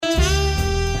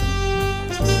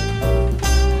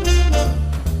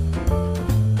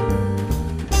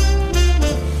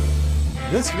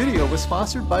This video was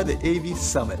sponsored by the AV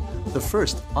Summit, the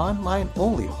first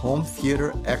online-only home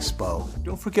theater expo.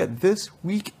 Don't forget, this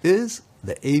week is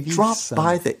the AV Summit. Drop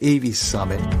by the AV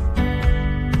Summit.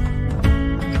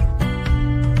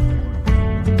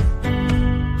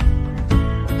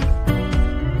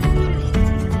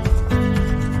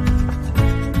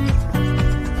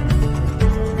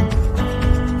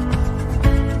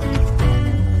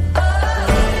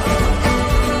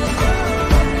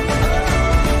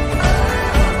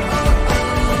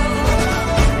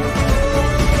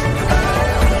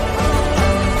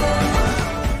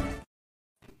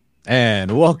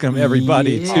 And welcome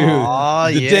everybody to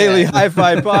the Daily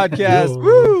Hi-Fi Podcast.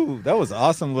 Woo! That was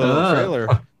awesome little trailer.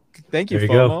 Thank you,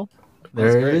 FOMO.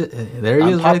 There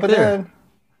he is right there.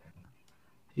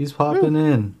 He's popping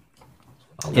in.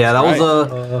 Yeah,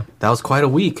 that was quite a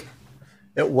week.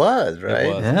 It was, right?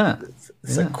 It was. Yeah.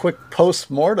 It's a quick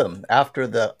post-mortem after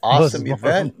the awesome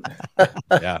event.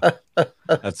 Yeah,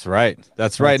 that's right.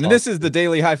 That's right. And this is the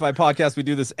Daily Hi-Fi Podcast. We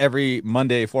do this every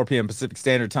Monday, 4 p.m. Pacific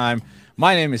Standard Time.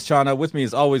 My name is Chana. With me,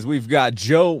 as always, we've got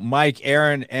Joe, Mike,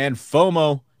 Erin, and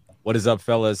FOMO. What is up,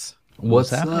 fellas? What's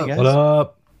happening, guys? What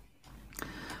up?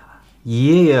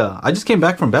 Yeah, I just came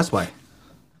back from Best Buy.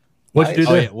 What'd you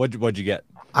do there? What'd you get?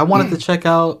 I wanted to check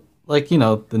out,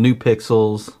 the new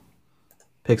Pixels,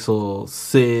 Pixel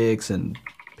 6 and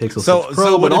Pixel 6 Pro.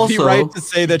 So would but it be right to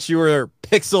say that you were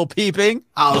pixel peeping?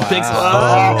 I was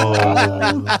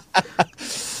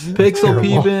Pixel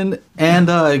peeping, and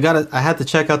I had to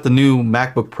check out the new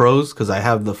MacBook Pros because I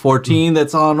have the 14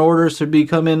 that's on order, should be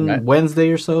coming Wednesday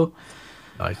or so.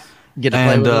 Nice. Get to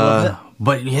play with it a little bit.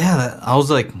 But yeah, I was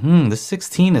like, the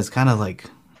 16 is kind of like,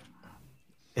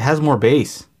 it has more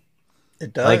bass.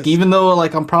 It does. Like, even though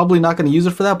I'm probably not going to use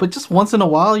it for that, but just once in a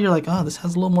while, you're like, this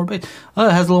has a little more bass. Oh,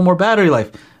 it has a little more battery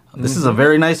life. This is a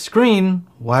very nice screen.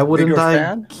 Why wouldn't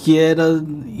I get a...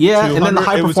 Yeah, and then the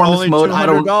high performance mode, I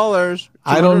don't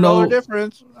know.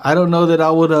 Difference. I don't know that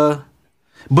I would...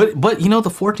 But the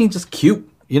 14 is just cute.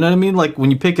 You know what I mean? Like,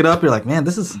 when you pick it up, you're like, man,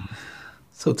 this is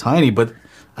so tiny. But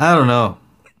I don't know.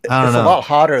 It's a lot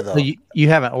hotter, though. So you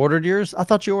haven't ordered yours? I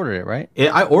thought you ordered it, right?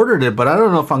 I ordered it, but I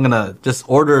don't know if I'm going to just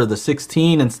order the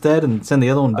 16 instead and send the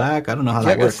other one back. I don't know how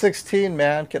that works. Get the 16,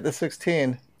 man. Get the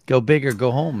 16. Go big or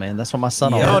go home, man. That's what my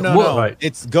son No. Right.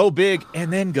 It's go big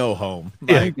and then go home.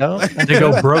 There you go. And then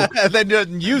go broke. And then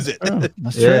doesn't use it.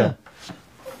 That's Yeah. true.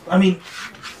 I mean,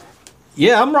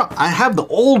 yeah, I have the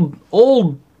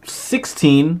old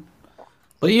 16,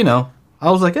 but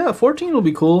I was like, 14 will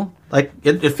be cool. Like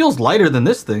it feels lighter than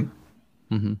this thing.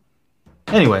 Mm-hmm.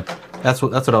 Anyway, that's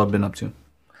what I've been up to.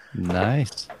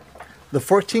 Nice. The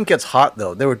 14 gets hot,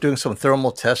 though. They were doing some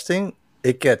thermal testing.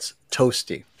 It gets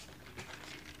toasty.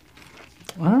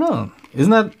 I don't know.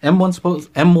 Isn't that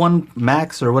M1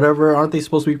 Max or whatever? Aren't they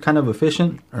supposed to be kind of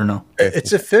efficient or no?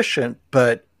 It's efficient,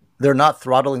 but they're not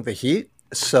throttling the heat.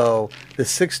 So the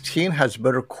 16 has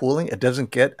better cooling. It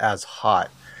doesn't get as hot.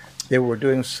 They were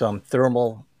doing some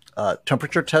thermal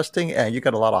temperature testing, and you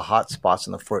got a lot of hot spots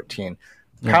in the 14.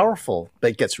 Powerful,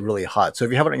 but it gets really hot. So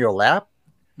if you have it on your lap,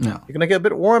 you're going to get a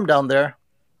bit warm down there.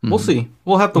 We'll see.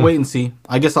 We'll have to wait and see.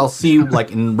 I guess I'll see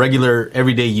in regular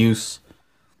everyday use.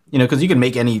 Because you can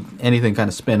make anything kind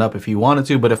of spin up if you wanted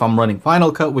to, but if I'm running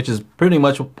Final Cut, which is pretty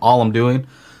much all I'm doing,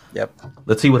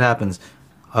 let's see what happens.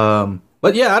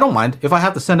 But yeah, I don't mind. If I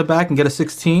have to send it back and get a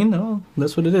 16,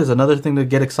 that's what it is. Another thing to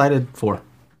get excited for.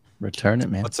 Return it,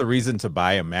 man. What's the reason to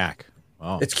buy a Mac?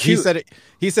 Oh, it's cute.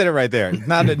 He said it right there.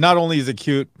 Not only is it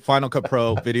cute, Final Cut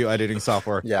Pro video editing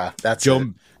software. Yeah, that's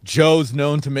Joe's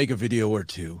known to make a video or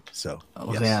two. So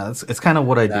yeah, it's kind of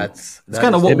what I do. That's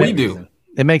kind of what we do.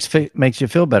 It makes you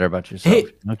feel better about yourself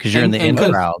because you're in the in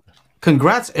crowd.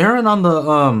 Congrats, Erin, on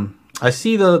the I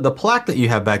see the plaque that you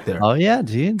have back there. Oh yeah,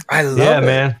 dude. I love it.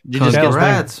 Man.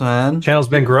 Congrats, man. Channel's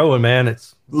been growing, man.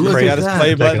 It's Look at his that.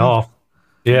 play button taking off.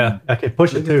 Yeah, I can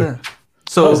push it too.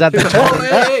 So is that the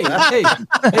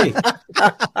hey.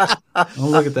 Oh,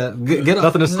 look at that. Get up.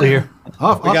 Nothing to see here.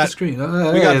 Off the screen.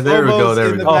 we got there we go.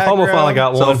 There we go. Oh, FOMO finally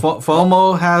got one. So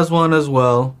FOMO has one as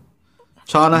well.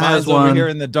 Chana has one. Over here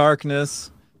in the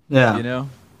darkness. Yeah.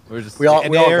 We all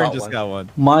Aaron got got one.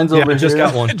 Mine's over here. Just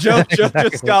got one. Joe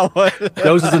just got one.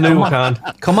 Those are the new kind.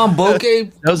 Come on,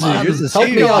 Bokeh. Those are yours. Help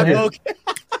me out here.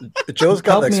 Joe's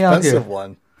got the expensive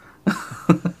one.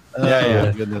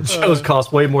 Yeah. Goodness. Shows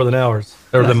cost way more than ours,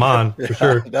 or than mine, for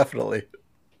sure. Definitely.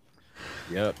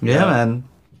 Yep. Yeah, man.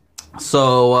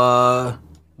 So,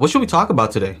 what should we talk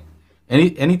about today?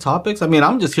 Any topics? I mean,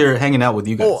 I'm just here hanging out with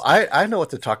you guys. Oh, I know what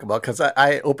to talk about because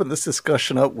I opened this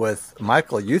discussion up with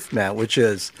Michael Youthman, which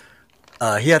is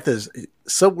he had this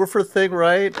subwoofer thing,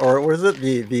 right? Or was it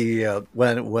the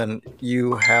when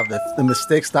you have the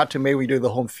mistakes not to make when you do the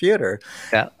home theater?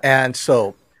 Yeah. And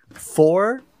so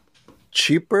 4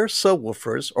 cheaper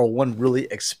subwoofers or one really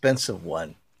expensive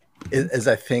one is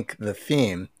I think the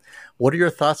theme. What are your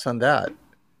thoughts on that?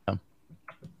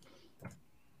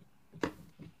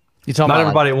 You talking Not about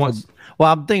everybody wants.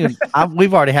 Well, I'm thinking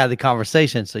we've already had the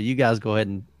conversation, so you guys go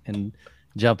ahead and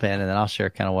jump in, and then I'll share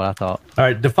kind of what I thought. All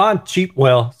right, define cheap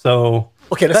well. So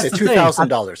Okay, let's say That's the thing.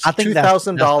 $2,000. I think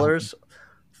 $2,000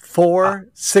 for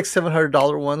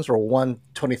 $600-700 ones or one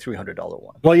 $2,300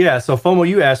 one. well, yeah. So FOMO,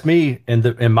 you asked me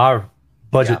in my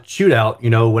budget shootout,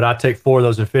 would I take 4 of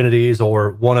those Infinities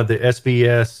or one of the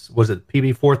SVS? Was it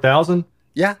PB4000?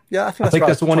 Yeah, I think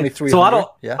that's the one. So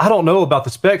I don't know about the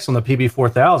specs on the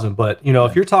PB4000, but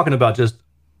if you're talking about just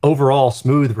overall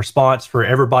smooth response for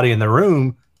everybody in the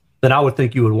room, then I would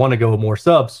think you would want to go with more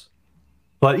subs.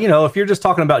 But if you're just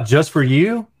talking about just for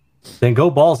you, then go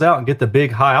balls out and get the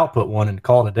big high output one and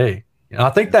call it a day. I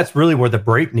think that's really where the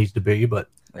break needs to be, but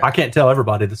I can't tell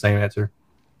everybody the same answer.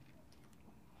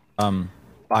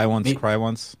 Buy once, cry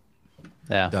once.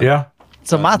 Yeah. Done. Yeah.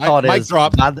 So my thought mic is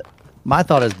drop. my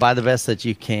thought is buy the best that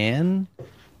you can,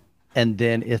 and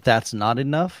then if that's not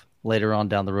enough, later on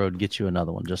down the road, get you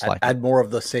another one just like add more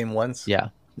of the same ones. Yeah.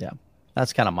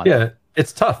 That's kind of my Yeah,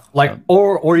 it's tough. Like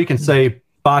or you can say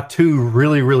buy 2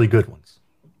 really, really good ones.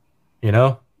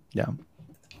 Yeah.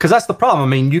 Because that's the problem. I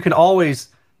mean, you can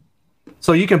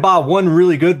buy one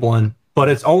really good one, but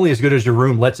it's only as good as your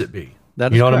room lets it be.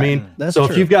 That You is know what I correct. mean? That's so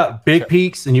true. if you've got big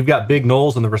peaks and you've got big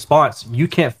nulls in the response, you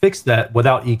can't fix that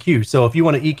without EQ. So if you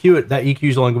want to EQ it, that EQ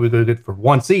is only going to be good for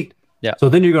one seat. Yeah. So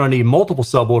then you're going to need multiple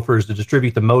subwoofers to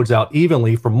distribute the modes out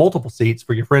evenly for multiple seats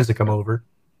for your friends to come over.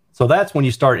 So that's when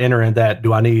you start entering that.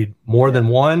 Do I need more than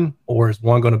one, or is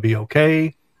one going to be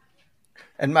okay?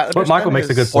 And But Michael makes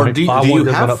a good Or point. do Buy you one, good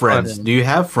one have up front. friends? Do you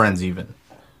have friends even?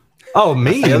 Oh,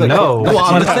 me? No. Well,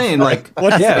 I'm just saying, like,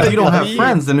 Yeah. if you don't have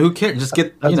friends, then who cares? Just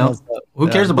get, who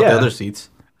cares about the other seats?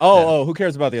 Who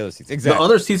cares about the other seats? The Exactly.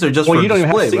 other seats are just Well, for you don't even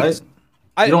have display, right? seats.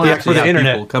 I, You don't yeah, actually for the have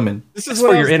internet. people come in. This is It's what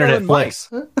for I your was internet telling Mike.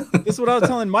 flex. This is what I was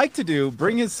telling Mike to do.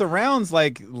 Bring his surrounds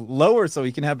like lower so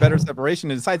he can have better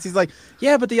separation in his sides. He's like,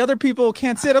 yeah, but the other people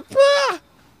can't sit up.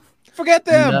 Forget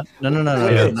them.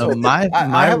 No. My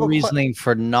have a reasoning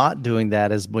for not doing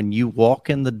that is when you walk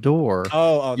in the door,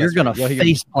 Oh, you're that's gonna right. Yeah, he-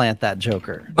 face plant that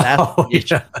joker. That's Oh, the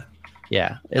issue. yeah.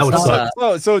 Yeah, That would not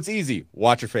suck. So it's easy.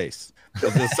 Watch your face. To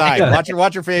the side.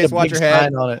 Watch your face. a Watch big your head.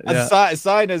 sign on it, A yeah.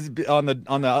 sign is on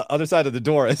the other side of the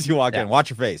door as you walk in. Watch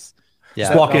your face.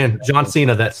 Just walk in. John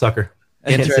Cena, that sucker.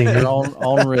 Can't Enter see at me. your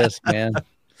own risk, man.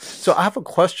 So I have a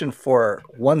question for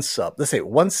one sub. Let's say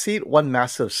one seat, one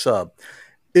massive sub.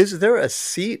 Is there a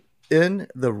seat in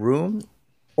the room,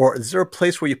 or is there a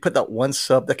place where you put that one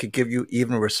sub that could give you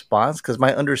even response? Because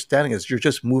my understanding is you're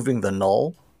just moving the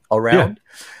null around.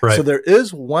 Right. So there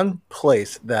is one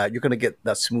place that you're going to get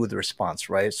that smooth response,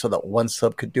 right? So that one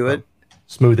sub could do it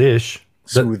Smoothish.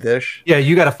 smoothish. Yeah,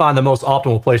 you got to find the most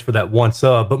optimal place for that one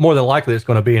sub, but more than likely it's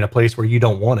going to be in a place where you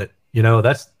don't want it.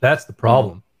 That's the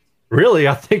problem. Really,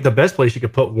 I think the best place you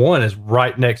could put one is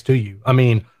right next to you. I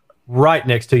mean, right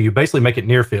next to you. Basically make it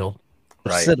near field.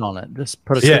 Right. Sit on it. Just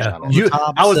put a Yeah. on the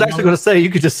top, I was sit actually on going to say you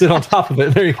could just sit on top of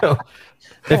it. There you go.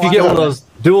 If you get one of those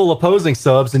dual opposing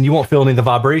subs, then you won't feel any of the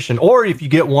vibration. Or if you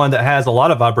get one that has a lot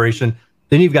of vibration,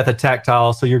 then you've got the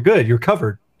tactile, so you're good. You're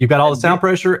covered. You've got all the sound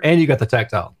pressure and you got the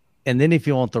tactile. And then if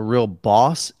you want the real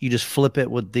boss, you just flip it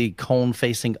with the cone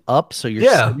facing up, so you're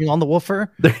Yeah. sitting on the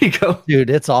woofer. There you go. Dude,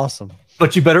 it's awesome.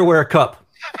 But you better wear a cup.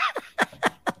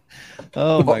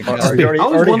 Oh my god. I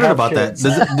was wondering about that.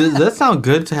 Does that sound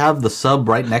good to have the sub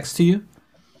right next to you?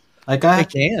 Like It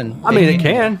can. I mean, it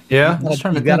can. Yeah. I was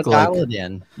trying to You got to think, like- dial it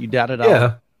in. You doubt it out.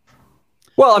 Yeah.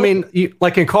 Well, I mean,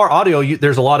 like in car audio,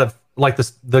 there's a lot of like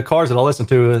the cars that I listen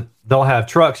to. They'll have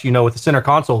trucks, with the center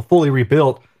console fully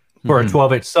rebuilt for a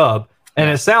 12-inch sub, and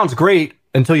it sounds great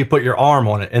until you put your arm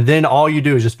on it, and then all you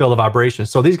do is just feel the vibration.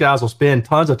 So these guys will spend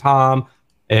tons of time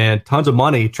and tons of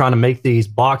money trying to make these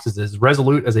boxes as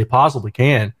resolute as they possibly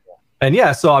can. And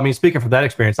yeah, so I mean, speaking from that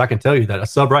experience, I can tell you that a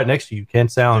sub right next to you can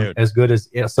sound as good as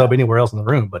a sub anywhere else in the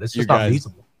room, but it's just not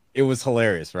feasible. It was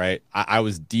hilarious, right? I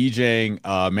was DJing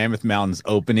Mammoth Mountain's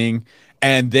opening,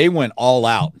 and they went all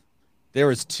out. There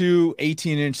was 2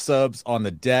 18-inch subs on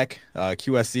the deck,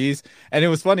 QSCs, and it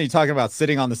was funny talking about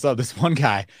sitting on the sub. This one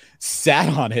guy sat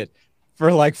on it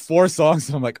for like 4 songs,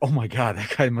 and I'm like, oh my god,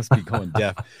 that guy must be going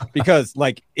deaf, because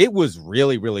like it was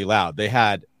really, really loud. They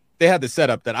had the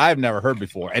setup that I've never heard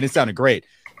before, and it sounded great.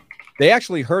 They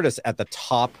actually heard us at the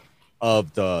top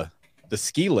of the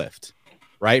ski lift.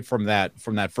 right, from that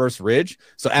first ridge.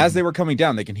 So as they were coming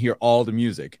down, they can hear all the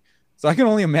music. So I can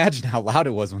only imagine how loud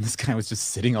it was when this guy was just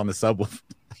sitting on the subwoofer.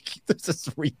 This is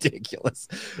ridiculous.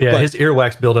 Yeah, But his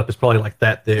earwax buildup is probably like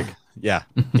that thick. yeah,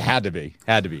 it had to be,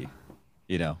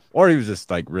 or he was just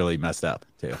like really messed up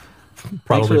too.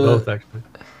 Probably both, actually.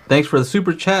 Thanks for the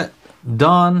super chat,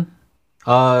 Don.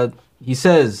 He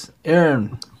says,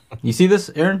 Aaron, you see this,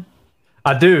 Aaron?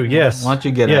 I do, yes. Why don't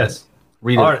you get yes. it?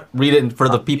 Read it. Right. Read it for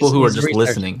the people who are just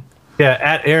listening. Yeah,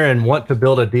 at Erin, want to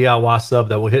build a DIY sub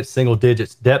that will hit single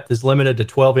digits. Depth is limited to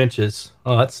 12 inches.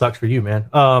 Oh, that sucks for you, man.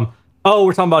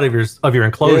 We're talking about of your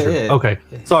enclosure. Yeah. Okay,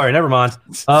 sorry, never mind.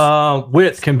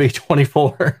 Width can be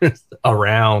 24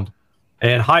 around,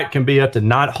 and height can be up to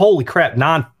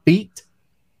 9 feet.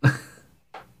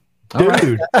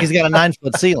 Dude, He's got a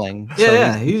 9-foot ceiling.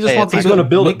 Yeah, he just wants he's going to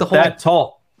build make it the whole that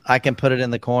tall. I can put it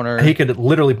in the corner. He could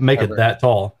literally make it that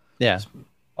tall. Yeah.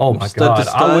 Oh my Stud to god,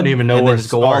 I stud, wouldn't even know and where then to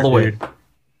just go start, all the way. dude.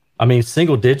 I mean,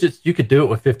 single digits, you could do it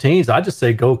with 15s. I just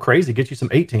say go crazy, get you some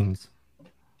 18s.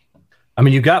 I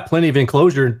mean, you got plenty of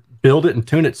enclosure. Build it and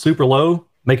tune it super low,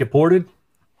 make it ported,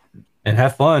 and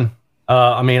have fun.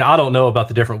 I mean, I don't know about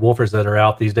the different woofers that are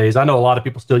out these days. I know a lot of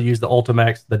people still use the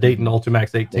Ultimax, the Dayton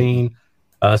Ultimax 18.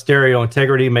 Stereo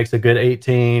Integrity makes a good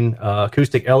 18.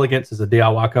 Acoustic Elegance is a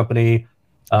DIY company.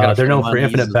 They're known for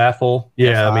Infinite Baffle.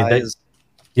 Yeah, I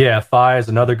mean, Phi is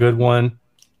another good one.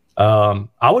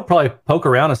 I would probably poke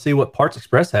around and see what Parts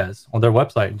Express has on their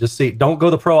website and just see. Don't go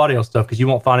the pro audio stuff because you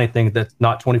won't find anything that's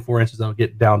not 24 inches that'll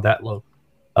get down that low.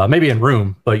 Maybe in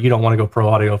room, but you don't want to go pro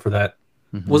audio for that.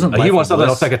 Wasn't You want something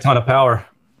Bliss- that'll take a ton of power.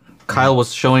 Kyle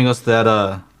was showing us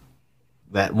that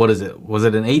what is it? Was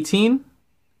it an 18?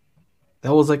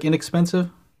 That was like inexpensive.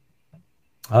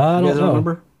 I You don't guys know.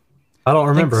 remember? I don't I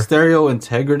think remember. Stereo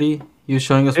Integrity. He was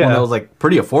showing us one Yeah. that was like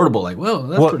pretty affordable. Like, well,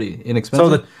 that's pretty inexpensive.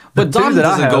 so the but two Don that I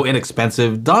doesn't go have-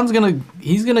 inexpensive.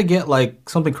 He's gonna get like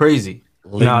something crazy.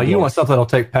 No, you want something that'll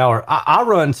take power. I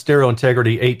run Stereo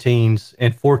Integrity 18s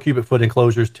and 4 cubic foot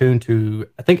enclosures tuned to,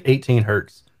 I think, 18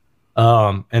 hertz.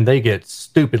 And they get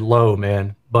stupid low,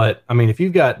 man. But, I mean, if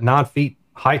you've got 9 feet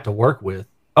height to work with.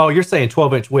 Oh, you're saying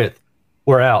 12-inch width.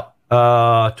 We're out.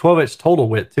 12-inch total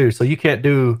width, too. So you can't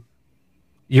do...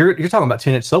 You're talking about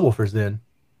 10-inch subwoofers then.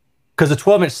 Because a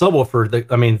 12-inch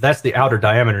subwoofer, that's the outer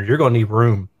diameter. You're going to need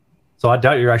room. So I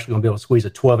doubt you're actually going to be able to squeeze a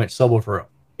 12-inch subwoofer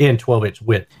in 12-inch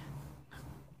width.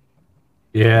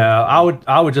 Yeah,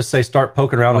 I would just say start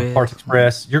poking around on Parts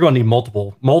Express. You're going to need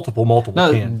multiple No,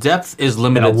 pins. depth is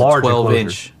limited And a to large 12 enclosure.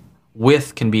 inch.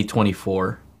 Width can be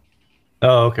 24.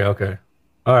 Oh, okay.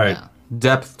 All right. Yeah.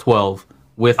 Depth 12.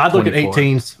 Width I'd look 24. at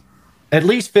 18s, at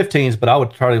least 15s, but I would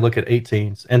probably look at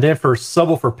 18s. And then for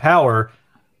subwoofer power,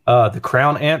 the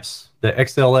Crown amps, the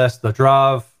XLS, the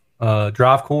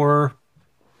Drive Core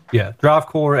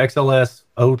XLS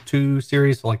 02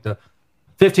 series, so like the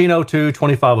 1502,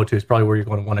 2502 is probably where you're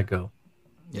going to want to go.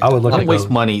 Yeah. I would look Don't at waste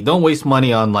those. money. Don't waste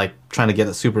money on like trying to get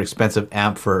a super expensive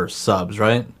amp for subs,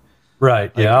 right?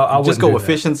 Right. Yeah. I Just wouldn't go do that.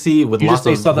 efficiency with You lots just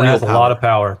need of something that real has a lot of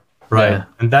power. Right. Yeah.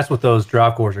 And that's what those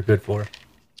drive cores are good for.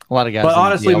 A lot of guys. But in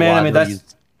honestly, man, I mean, DIY that's-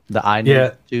 use the I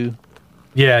Yeah. too.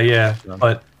 Yeah.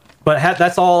 But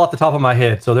that's all off the top of my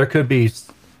head. So there could be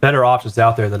better options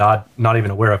out there that I'm not even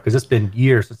aware of because it's been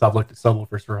years since I've looked at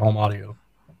subwoofers for home audio.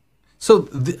 So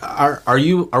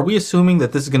are we assuming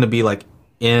that this is going to be like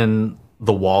in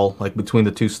the wall, like between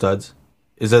the two studs?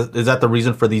 Is that the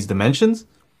reason for these dimensions?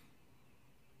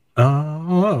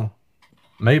 Oh,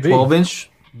 maybe 12-inch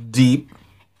deep,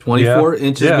 24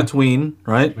 inches Yeah. between,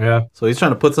 right? Yeah, So he's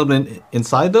trying to put something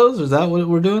inside those? Is that what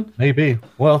we're doing? maybe.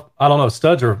 Well, I don't know.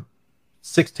 Studs are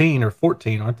 16 or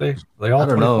 14, aren't they? They all I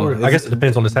don't know. 24. I guess it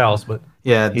depends on his house, but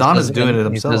Yeah, Don is doing it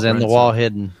himself. He's in the right? wall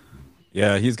hidden.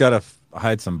 Yeah, he's got to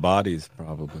hide some bodies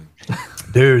probably.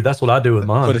 dude, that's what I do with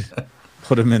mine.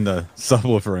 Put him in the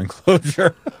subwoofer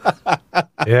enclosure.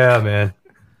 Yeah, man.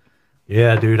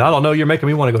 Yeah, dude. I don't know. You're making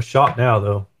me want to go shop now,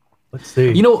 though. Let's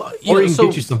see. You know, Or you can so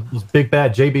get you some those big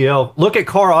bad JBL. Look at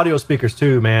car audio speakers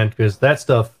too, man, because that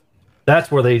stuff,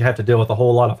 that's where they have to deal with a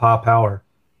whole lot of high power.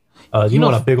 You know,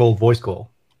 want a big old voice coil.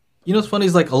 you know what's funny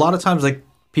is like a lot of times like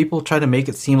people try to make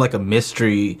it seem like a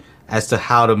mystery as to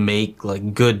how to make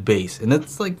like good bass, and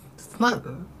it's like it's not.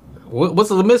 What's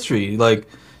the mystery? Like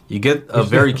you get a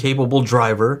very capable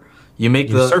driver, you make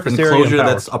the surface area and enclosure power.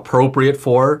 that's appropriate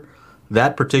for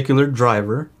that particular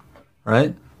driver,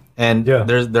 right? And Yeah.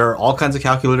 there are all kinds of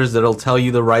calculators that'll tell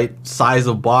you the right size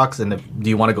of box, and do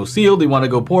you want to go sealed? Do you want to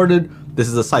go ported? This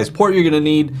is the size port you're going to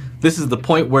need. This is the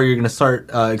point where you're going to start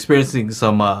experiencing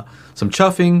some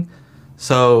chuffing.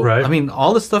 So Right. I mean,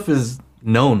 all this stuff is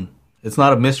known. It's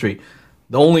not a mystery.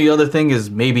 The only other thing is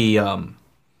maybe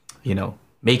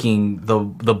making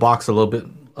the box a little bit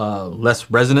less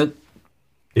resonant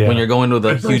Yeah. when you're going with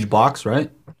a huge box, right?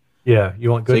 Yeah, you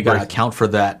want good. So you got to bracing. account for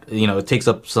that. You know, it takes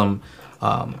up some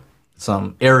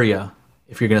area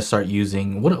if you're going to start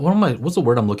using what's the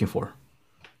word I'm looking for?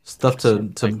 Stuff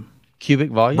to Cubic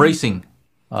volume? bracing.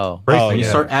 Oh. Bracing, When you yeah.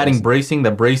 start adding bracing,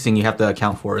 the bracing you have to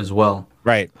account for as well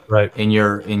Right. Right. in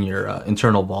your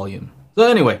internal volume. So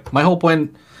anyway, my whole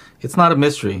point, it's not a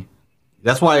mystery.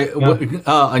 That's why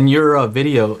on your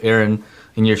video, Aaron,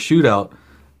 in your shootout,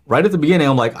 right at the beginning,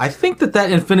 I'm like, I think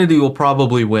that Infinity will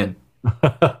probably win.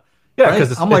 Yeah, Right?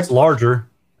 because I'm it's like- larger.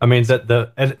 I mean,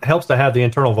 and it helps to have the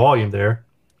internal volume there,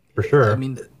 for sure. I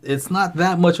mean, it's not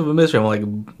that much of a mystery. I'm like,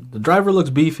 the driver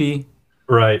looks beefy,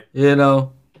 right. you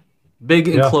know, big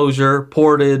Yeah. enclosure,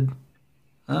 ported.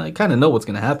 I kind of know what's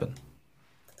going to happen.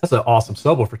 That's an awesome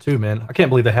subwoofer too, man. I can't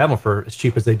believe they have them for as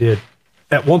cheap as they did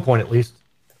at one point, at least.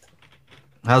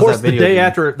 How's Of course, that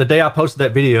video? the day I posted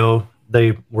that video,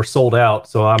 they were sold out.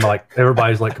 So I'm like,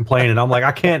 everybody's like complaining. I'm like,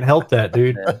 I can't help that,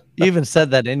 dude. You even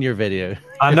said that in your video.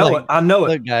 I know Like, it. I know it.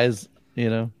 Look, guys, you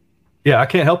know. Yeah, I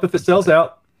can't help if it sells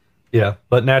out. Yeah,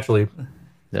 but naturally,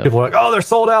 Yeah. people are like, "Oh, they're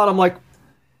sold out." I'm like,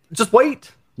 "Just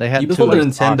wait." They had You two pulled a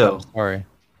in stock, Nintendo. I'm sorry.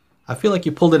 I feel like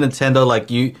you pulled a Nintendo.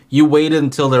 Like you waited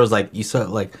until there was like you saw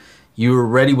like you were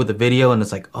ready with the video, and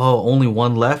it's like, oh, only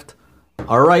one left.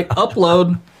 All right,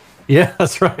 upload. Yeah,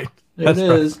 that's right. There That's it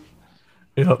right. is.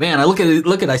 Yep. Man, I look at it.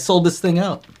 Look at I sold this thing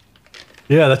out.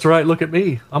 Yeah, that's right. Look at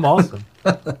me. I'm awesome.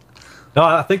 No,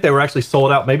 I think they were actually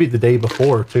sold out maybe the day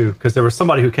before too, because there was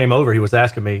somebody who came over. He was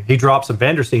asking me. He dropped some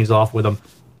Vandersteins off with him,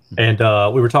 and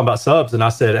we were talking about subs. And I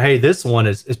said, "Hey, this one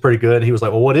is pretty good." And he was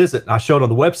like, "Well, what is it?" And I showed on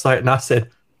the website, and I said,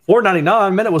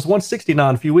 $4.99. Man, it was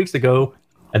 $169 a few weeks ago.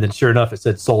 And then sure enough, it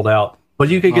said sold out. But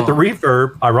you can get the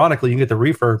refurb. Ironically, you can get the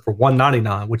refurb for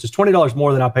 $199, which is $20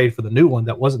 more than I paid for the new one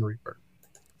that wasn't refurb.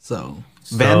 So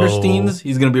Vandersteins,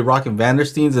 he's gonna be rocking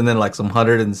Vandersteins, and then like some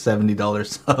 $170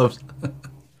 subs.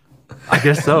 I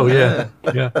guess so. Yeah,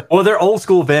 yeah. Well, they're old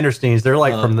school Vandersteins. They're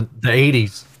like from the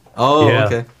 80s. Oh, Yeah.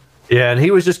 okay. Yeah, and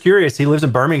he was just curious. He lives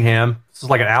in Birmingham. This is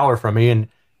like an hour from me, and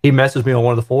he messaged me on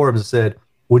one of the forums and said,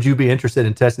 "Would you be interested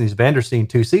in testing these Vanderstein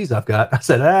 2Cs I've got?" I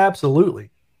said, "Absolutely."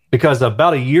 Because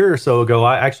about a year or so ago,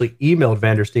 I actually emailed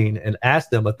Vanderstein and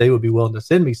asked them if they would be willing to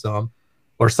send me some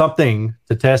or something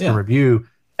to test and review,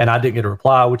 and I didn't get a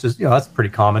reply, which is, that's pretty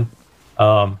common.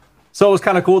 So it was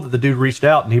kind of cool that the dude reached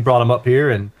out and he brought them up here,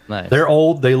 and Nice. they're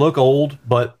old. They look old,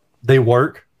 but they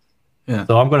work. Yeah.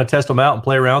 So I'm going to test them out and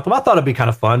play around with them. I thought it'd be kind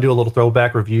of fun, do a little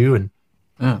throwback review and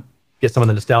Yeah. get some of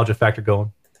the nostalgia factor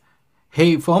going.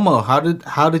 Hey FOMO,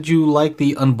 how did you like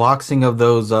the unboxing of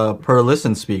those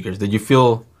Perlisten speakers? Did you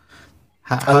feel?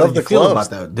 How love did you the feel gloves.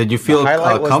 about that? Did you feel The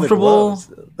highlight was the comfortable?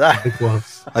 gloves. Big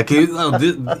gloves. Like these are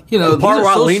part where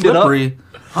I so leaned it up. slippery.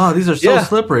 Oh, these are so Yeah.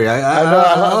 slippery. I know.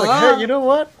 I was like, hey, you know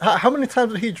what? How many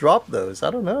times did he drop those? I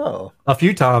don't know. A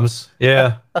few times.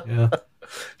 Yeah. Yeah.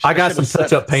 I got some Should've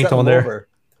touch-up paint set on them there. over.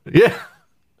 Yeah.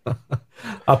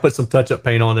 I put some touch-up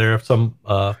paint on there, some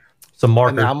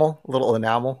marker. Enamel, a little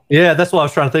enamel. Yeah, that's what I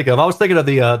was trying to think of. I was thinking of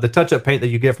the touch-up paint that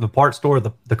you get from the parts store,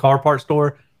 the car parts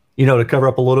store, to cover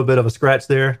up a little bit of a scratch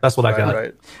there. That's what I got.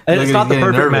 Right. And Look it's at not you the getting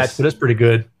perfect nervous. match, but it's pretty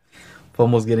good.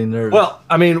 FOMO's getting nervous. Well,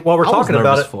 I mean, while we're I was talking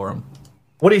about nervous it, for him.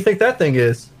 what do you think that thing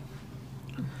is?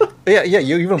 Yeah.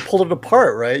 You even pulled it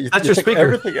apart, right? You, That's you your took speaker.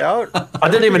 everything out. I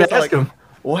didn't even Everything is ask him.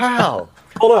 Wow.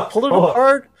 Hold up. Pulled it hold up.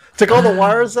 apart. Took all the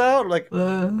wires out. Like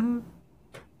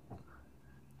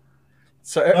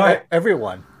so. right.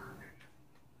 Everyone.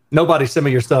 Nobody send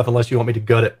me your stuff unless you want me to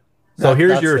gut it. So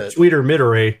here's That's your it. tweeter mid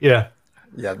array. Yeah.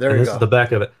 Yeah. There And you this go. is the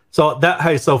back of it. So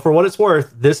so for what it's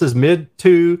worth, this is mid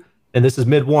 2 and this is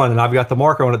mid 1, and I've got the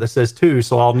marker on it that says 2,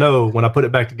 so I'll know when I put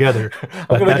it back together. I'm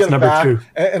But gonna that's get it number back, 2.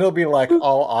 and it'll be like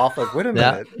all off. Like, wait a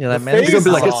minute. Yeah, that The man. phase It's gonna be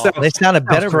like, is it off. sounds- They sounded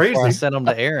better crazy. before I sent them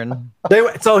to Aaron.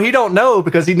 So he don't know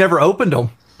because he never opened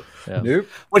them. Nope.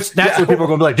 Which naturally people are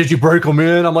going to be like, "Did you break them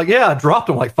in?" I'm like, "Yeah, I dropped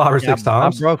them like 5 or 6 I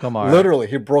times." broke them all right. Literally,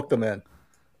 he broke them in.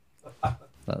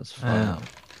 That's fun.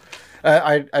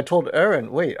 Yeah. I told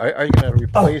Erin, wait, are you going to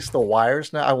replace the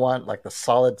wires now? I want like the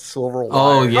solid silver wires.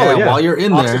 Oh yeah, yeah. while you're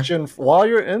in there, Oxygen while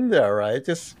you're in there, right?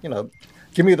 Just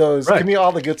give me those. Right. Give me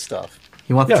all the good stuff.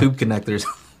 he wants Yeah. tube connectors.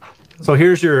 So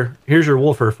here's your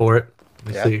woofer for it. Let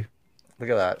me Yeah. see. Look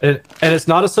at that. And it's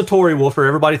not a Satori woofer.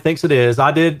 Everybody thinks it is.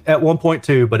 I did at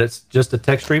 1.2, but it's just a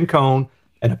Techstream cone,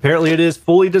 and apparently it is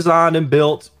fully designed and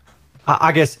built.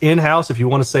 I guess in-house, if you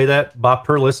want to say that, by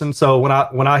Perlisten. So when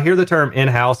I hear the term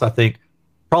in-house, I think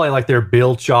probably like their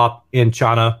build shop in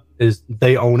China is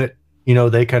they own it.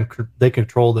 They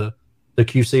control the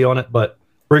QC on it. But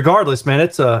regardless, man,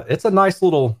 it's a nice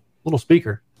little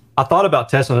speaker. I thought about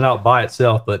testing it out by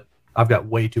itself, but I've got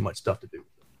way too much stuff to do.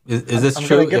 Is this I'm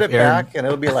true? gonna get if it Erin- back, and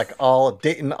it'll be like all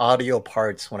Dayton audio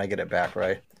parts when I get it back,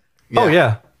 right? Oh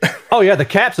yeah, oh yeah. The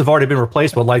caps have already been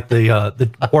replaced with like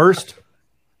the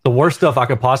worst stuff I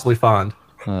could possibly find.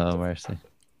 Oh mercy.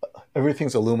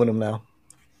 Everything's aluminum now.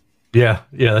 Yeah,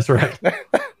 that's right.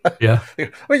 Yeah.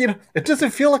 Well, it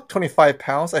doesn't feel like 25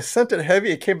 pounds. I sent it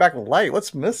heavy. It came back light.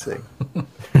 What's missing?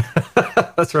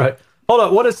 That's right. Hold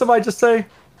on. What did somebody just say?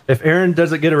 If Aaron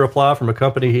doesn't get a reply from a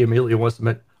company, he immediately wants to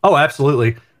make. Oh,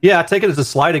 absolutely. Yeah, I take it as a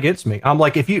slight against me. I'm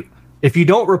like, if you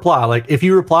don't reply, like if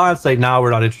you reply and say, "No,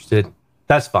 we're not interested,"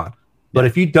 that's fine. But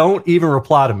if you don't even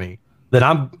reply to me, then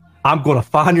I'm going to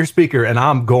find your speaker and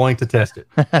I'm going to test it.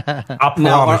 I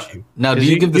promise you. Now, do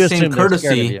you give the same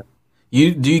courtesy?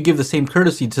 Do you give the same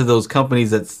courtesy to those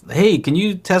companies that's, hey, can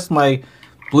you test my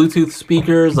Bluetooth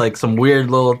speakers, like some weird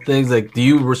little things? Like, do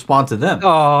you respond to them?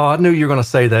 Oh, I knew you were going to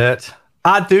say that.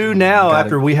 I do now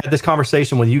after we had this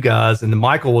conversation with you guys, and then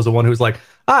Michael was the one who was like,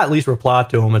 I at least reply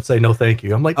to him and say no thank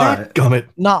you. I'm like, gummit.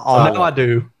 Not all. Now I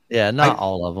do. Yeah, not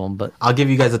all of them, but I'll give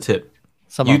you guys a tip.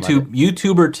 some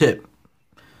YouTuber tip.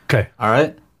 Okay. All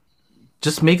right.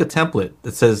 Just make a template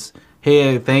that says,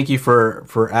 "Hey, thank you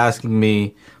for asking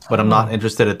me, but I'm not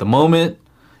interested at the moment."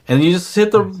 And you just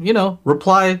hit the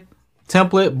reply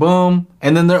template, boom,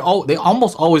 and then they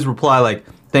almost always reply like,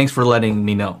 "Thanks for letting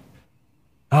me know."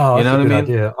 Oh, you know what I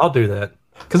mean? Yeah, I'll do that.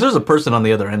 Because there's a person on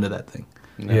the other end of that thing.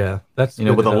 Yeah, that's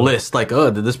with a list like,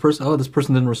 "Oh, did this person? Oh, this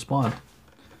person didn't respond."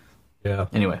 Yeah.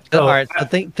 Anyway. all right. So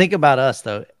think about us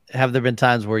though. Have there been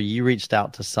times where you reached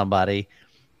out to somebody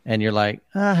and you're like,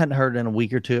 I hadn't heard in a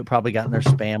week or two. It probably got in their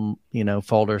spam,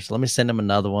 folder. So let me send them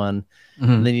another one.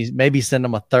 Mm-hmm. And then you maybe send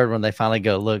them a third one. They finally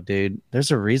go, look, dude,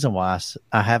 there's a reason why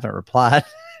I haven't replied.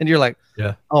 And you're like,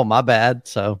 yeah, oh, my bad.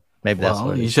 So maybe that's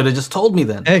what you should have just told me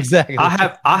then. Exactly.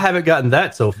 I haven't gotten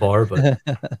that so far, but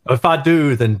if I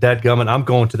do, then dadgummit, I'm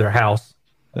going to their house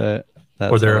or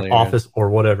their office or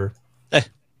whatever.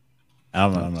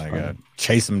 I'm like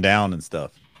chase them down and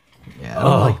stuff. Yeah, I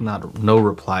don't like no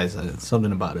replies.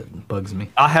 Something about it bugs me.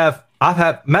 I've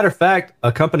had matter of fact,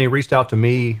 a company reached out to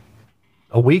me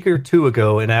a week or two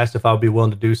ago and asked if I would be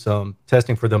willing to do some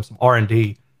testing for them, some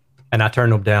R&D, and I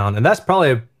turned them down. And that's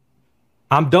probably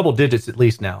I'm double digits at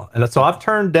least now, and so I've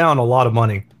turned down a lot of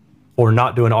money for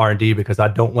not doing R&D because I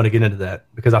don't want to get into that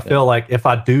because I feel like if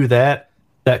I do that,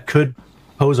 that could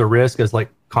pose a risk as like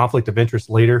conflict of interest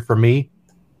later for me.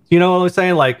 You know what I'm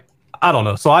saying? Like, I don't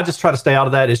know. So I just try to stay out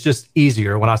of that. It's just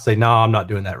easier when I say, no, I'm not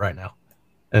doing that right now.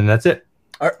 And that's it.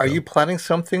 Are you planning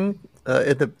something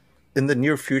in the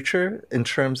near future in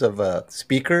terms of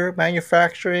speaker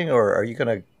manufacturing, or are you going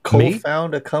to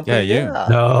co-found a company? Yeah.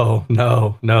 No,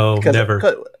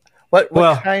 never.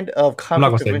 What kind of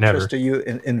conflict of interest do you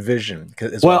envision?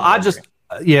 It's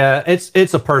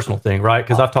a personal thing, right?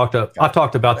 Because I've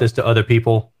talked about this to other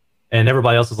people, and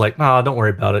everybody else is like, "Nah, don't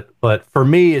worry about it." But for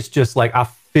me, it's just like I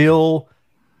feel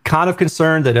kind of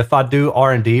concerned that if I do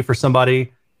R&D for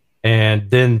somebody, and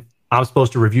then I'm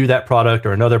supposed to review that product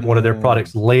or another one of their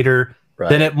products later,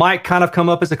 then it might kind of come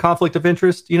up as a conflict of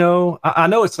interest. I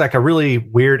know it's like a really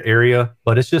weird area,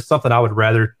 but it's just something I would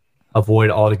rather avoid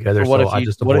altogether. What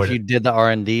if you did the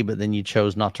R&D, but then you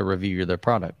chose not to review their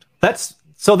product?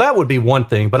 So that would be one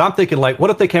thing. But I'm thinking like, what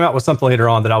if they came out with something later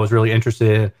on that I was really interested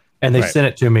in, and they sent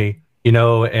it to me,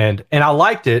 and I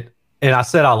liked it, and I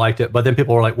said I liked it, but then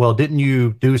people were like, well, didn't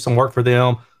you do some work for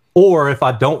them? Or if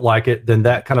I don't like it, then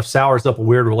that kind of sours up a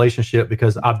weird relationship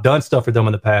because I've done stuff for them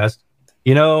in the past.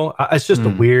 It's just a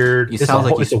weird. It's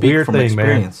a weird thing,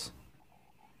 experience. Man.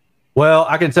 Well,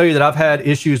 I can tell you that I've had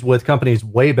issues with companies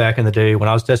way back in the day when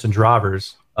I was testing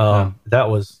drivers. That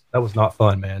was not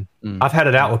fun, man. I've had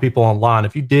it out with people online.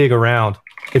 If you dig around,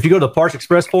 if you go to the Parts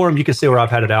Express forum, you can see where I've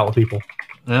had it out with people.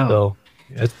 Yeah. So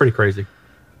it's pretty crazy.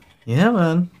 Yeah,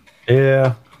 man.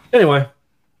 Yeah. Anyway.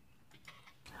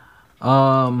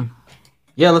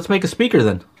 Let's make a speaker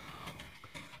then.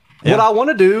 Yeah. What I want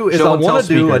to do is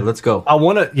let's go. I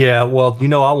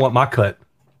want my cut.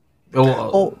 Did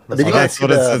you guys see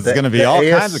it's going to be all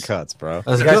kinds of cuts, bro.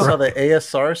 You guys saw the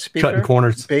ASR speaker cutting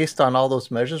corners based on all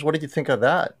those measures? What did you think of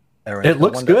that, Erin? It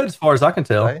looks good as far as I can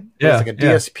tell. Right? Yeah, it's like a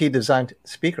DSP designed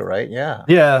speaker, right? Yeah.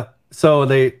 Yeah. So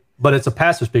but it's a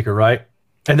passive speaker, right?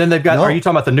 And then they've got. Are you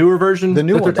talking about the newer version? The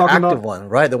new one, the active one,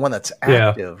 right? The one that's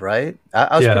active, right?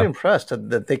 I was pretty impressed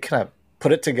that they kind of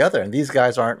put it together. And these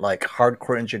guys aren't like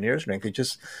hardcore engineers or anything. They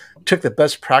just took the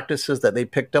best practices that they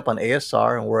picked up on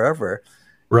ASR and wherever,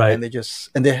 right? And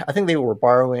I think they were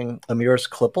borrowing Amir's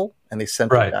Clipple, and they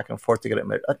sent it back and forth to get it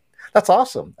made. That's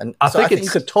awesome. And I think you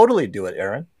could totally do it,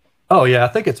 Erin. Oh yeah, I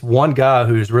think it's one guy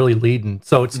who's really leading.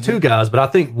 So it's two guys, but I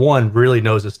think one really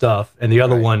knows his stuff, and the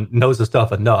other one knows his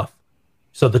stuff enough.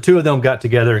 So the two of them got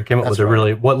together and came up with a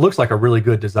really what looks like a really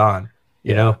good design.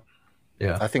 You know?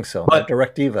 Yeah, I think so. But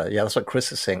Directiva, that's what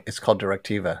Chris is saying. It's called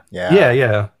Directiva.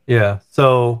 Yeah.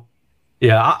 So I They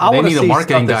want to need see a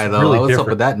marketing stuff guy that's though. really What's different.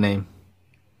 up with that name?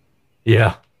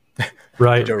 Yeah,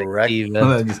 right.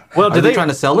 Directiva. Well, Are they trying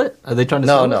to sell it? Are they trying to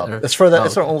sell it? No. It's for that.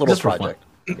 It's our own little Just for fun. project.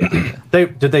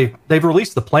 They've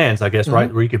released the plans, I guess,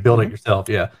 right, where you could build it yourself.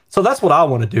 Yeah. So that's what I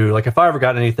want to do. Like if I ever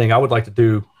got anything, I would like to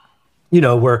do,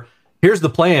 where here's the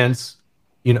plans.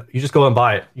 You just go and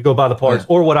buy it. You go buy the parts.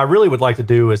 Or what I really would like to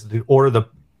do is to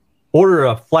order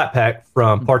a flat pack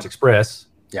from Parts Express.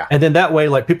 Yeah. And then that way,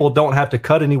 like people don't have to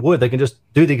cut any wood. They can just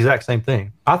do the exact same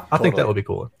thing. I think that would be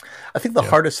cooler. I think the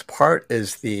hardest part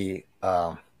is the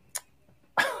what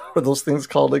are those things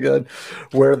called again?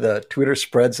 Where the tweeter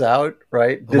spreads out,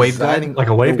 right? Wave guide? Like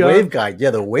a wave guide? Wave guide. Yeah,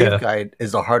 the wave guide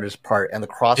is the hardest part. And the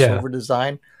crossover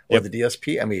design or the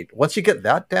DSP. I mean, once you get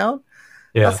that down,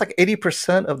 that's like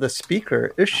 80% of the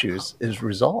speaker issues is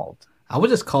resolved. I would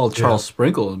just call Charles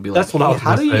Sprinkle and be like, That's what I was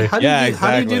how do gonna you say.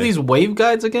 how do you do these wave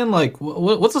guides again? Like,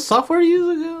 what's the software you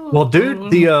use again? Well,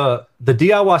 dude, the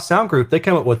DIY sound group, they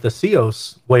came up with the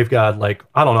CEOS waveguide. Like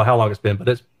I don't know how long it's been, but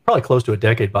it's probably close to a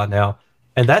decade by now.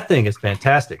 And that thing is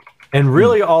fantastic. And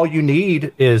really, all you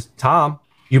need is time.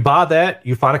 You buy that,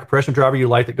 you find a compression driver you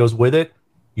like that goes with it.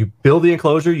 You build the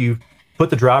enclosure, you put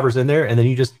the drivers in there, and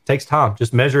then takes time.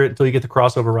 Just measure it until you get the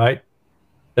crossover right.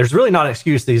 There's really not an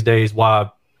excuse these days why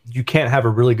you can't have a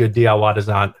really good DIY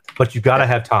design, but you got to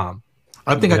have time.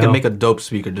 I think I can make a dope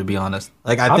speaker, to be honest.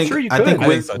 Like I'm sure you I could. think I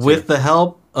with think so, with the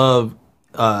help of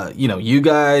you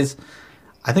guys,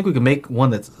 I think we can make one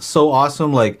that's so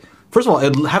awesome. Like first of all,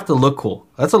 it'll have to look cool.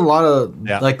 That's a lot of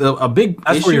like a big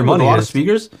That's issue where your with a money lot of is.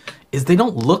 speakers is they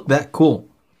don't look that cool.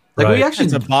 Like we Right. actually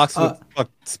It's a box with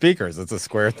speakers. It's a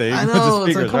square thing. I with know. the It's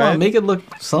speakers, like, come right? on, make it look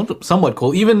somewhat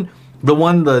cool. Even the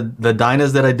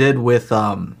Dynas that I did with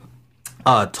Toyd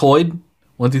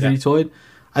 123 Toyd.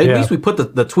 At least we put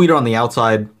the tweeter on the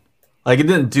outside. Like it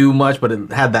didn't do much, but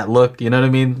it had that look. You know what I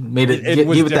mean? Made it, It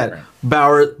was give it different.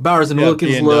 that Bowers and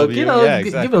Wilkins B&W, look. You know,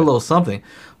 exactly. give it a little something.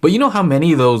 But you know how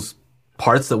many of those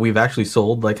parts that we've actually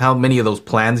sold? Like how many of those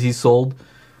plans he sold?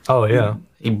 Oh yeah.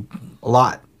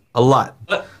 A lot.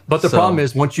 But the So- problem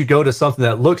is once you go to something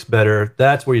that looks better,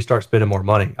 that's where you start spending more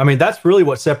money. I mean, that's really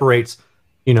what separates,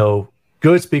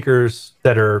 good speakers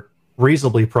that are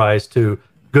reasonably priced to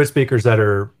good speakers that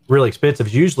are really expensive.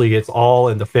 Usually it's all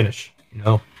in the finish,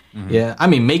 Yeah, I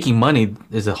mean, making money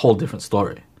is a whole different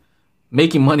story.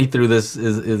 Making money through this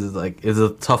is a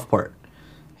tough part.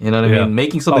 You know what I Yeah. mean?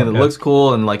 Making something that looks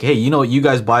cool and like, hey, you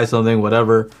guys buy something,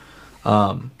 whatever.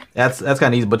 That's kind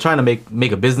of easy. But trying to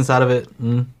make a business out of it,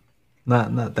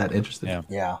 not that interesting. Yeah.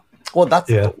 Yeah. Well,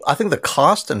 I think the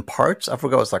cost and parts, I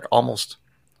forgot, it's like almost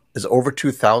is over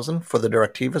 2,000 for the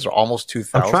Directivas, or almost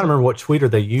 2,000. I'm trying to remember what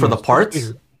tweeter they use For the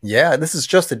parts, Yeah, this is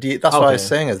just that's what I was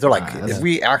saying. Is they're like, Alright, if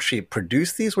we actually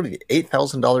produce these, what are the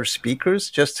 $8,000 speakers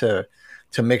just to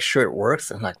make sure it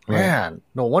works? And like, man,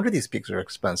 no wonder these speakers are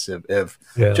expensive if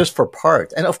just for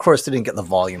parts. And of course, they didn't get the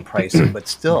volume pricing, but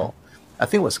still, I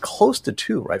think it was close to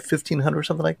 2, right? 1,500 or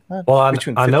something like that. Well,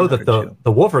 Between I know that 1,500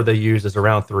 the woofer they use is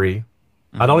around 3.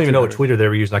 I don't even know what tweeter they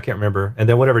were using. I can't remember. And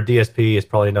then whatever DSP is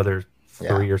probably another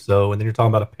 3 or so. And then you're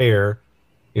talking about a pair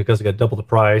because they got double the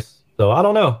price. So I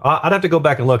don't know. I'd have to go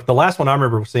back and look. The last one I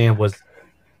remember seeing was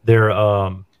their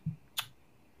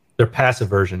passive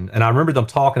version, and I remember them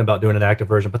talking about doing an active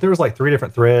version. But there was like 3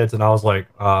 different threads, and I was like,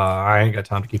 I ain't got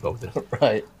time to keep up with this.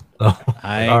 right. So,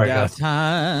 I ain't all right, got guys.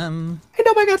 time. Ain't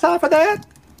nobody got time for that.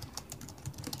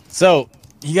 So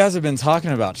you guys have been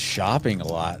talking about shopping a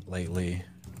lot lately.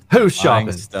 Who's Buying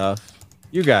shopping? stuff?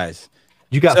 You guys.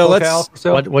 You got So full let's- cows for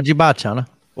sale? What'd you buy, Chana?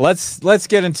 Let's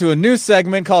get into a new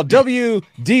segment called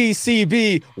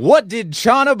WDCB. What did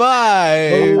Chana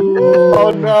buy?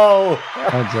 Oh no!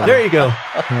 There you go. All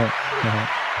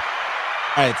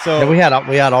right, so Yeah,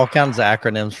 we had all kinds of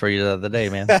acronyms for you the other day,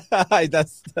 man.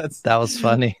 that's That was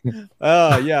funny.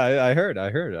 oh yeah, I heard.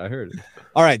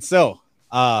 All right, so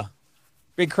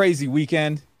big crazy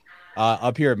weekend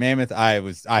up here at Mammoth.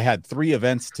 I had 3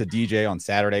 events to DJ on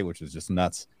Saturday, which was just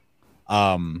nuts.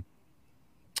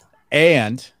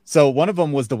 And so one of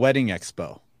them was the wedding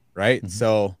expo, right?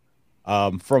 So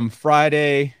from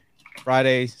Friday,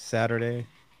 Saturday,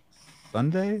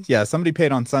 Sunday. Yeah, somebody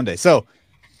paid on Sunday. So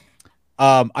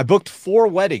I booked 4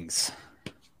 weddings,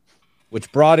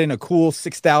 which brought in a cool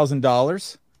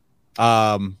 $6,000.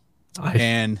 Nice.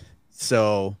 And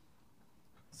so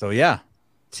yeah.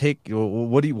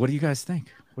 What do you guys think?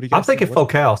 What do you guys I'm thinking think?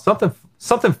 Focal.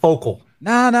 something focal.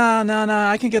 No.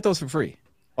 I can get those for free.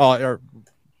 Oh, or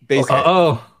basically.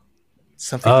 Okay.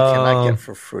 Something you cannot get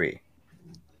for free.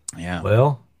 Yeah.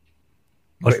 Well,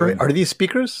 Wait, are these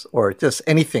speakers or just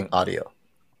anything audio?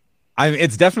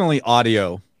 It's definitely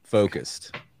audio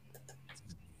focused.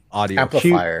 Audio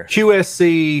Amplifier.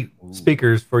 QSC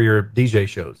speakers for your DJ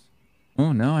shows.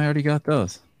 Oh no, I already got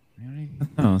those.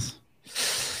 No,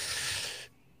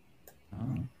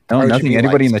 nothing.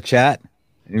 Anybody in the chat?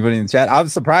 Anybody in the chat? I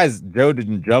was surprised Joe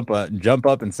didn't jump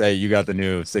up and say you got the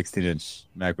new 16-inch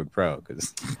MacBook Pro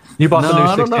because you bought the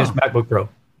new 16-inch MacBook Pro.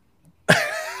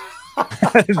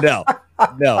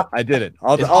 No, I didn't.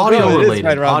 It's audio related.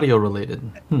 Right audio related.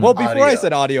 Well, before I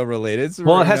said audio related,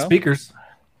 well, it has speakers.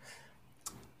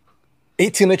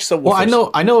 18-inch subwoofers.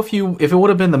 Well, I know if it would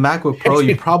have been the MacBook Pro,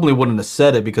 you probably wouldn't have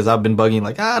said it because I've been bugging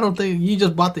like, I don't think you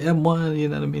just bought the M1. You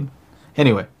know what I mean?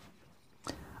 Anyway,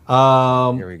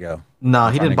 here we go. No,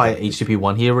 he didn't buy an HTTP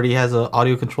one. He already has an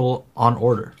audio control on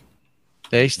order.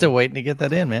 They're still waiting to get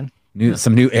that in, man.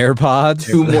 Some new AirPods.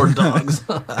 2 more dogs.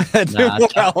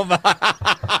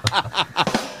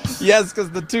 Yes,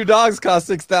 because the 2 dogs cost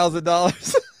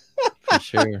 $6,000. For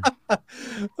sure.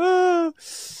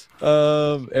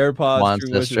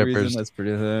 AirPods. Strippers. That's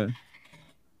pretty.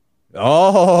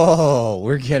 Oh,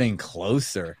 we're getting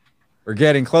closer.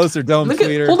 Dome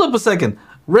Tweeter. Hold up a second.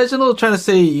 Reginald trying to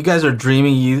say you guys are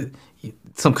dreaming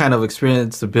some kind of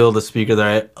experience to build a speaker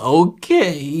that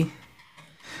okay.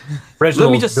 Let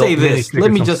me just say this.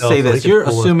 You're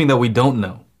assuming that we don't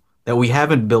know, that we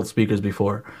haven't built speakers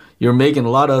before. You're making a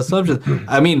lot of assumptions.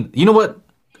 I mean, you know what,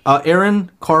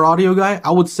 Erin, car audio guy,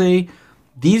 I would say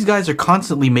these guys are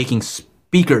constantly making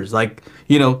speakers. Like,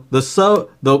 you know, the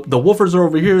woofers are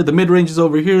over here, the mid range is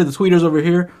over here, the tweeters over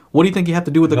here. What do you think you have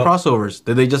to do with the crossovers?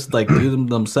 Did they just like do them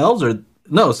themselves, or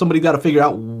no? Somebody got to figure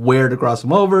out where to cross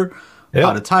them over,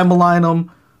 how to time align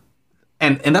them,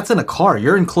 and that's in a car.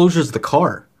 Your enclosure is the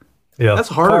car. Yeah, that's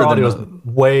harder. Car audio is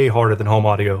way harder than home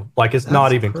audio. Like it's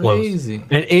not even crazy. Close.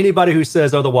 And anybody who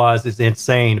says otherwise is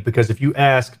insane. Because if you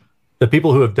ask the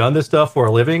people who have done this stuff for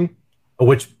a living,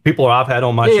 which people I've had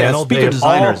on my channel, speaker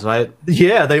designers, right?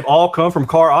 Yeah, they've all come from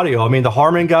car audio. I mean, the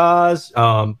Harman guys,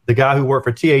 the guy who worked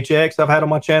for THX I've had on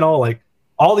my channel, like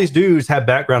all these dudes have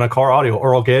background in car audio.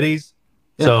 Earl Geddes.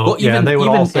 Yeah. So well, even, they would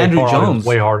all say Andrew car Jones,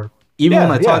 way harder. Even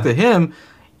when I talk to him,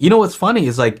 you know what's funny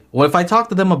is like, well, if I talk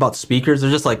to them about speakers,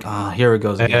 they're just like, here it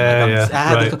goes again.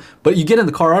 Right. But you get in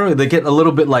the car audio, they get a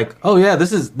little bit like, oh yeah,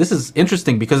 this is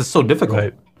interesting because it's so difficult.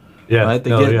 Right. Yeah, right?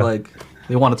 They get like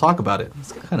they want to talk about it.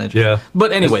 It's kind of interesting. Yeah.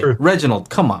 But anyway,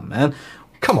 Reginald, come on, man.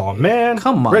 Come on, man.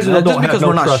 Reginald, just because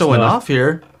we're not showing off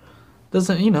here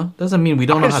doesn't mean we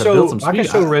don't know how to build some speakers. I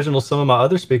can show Reginald some of my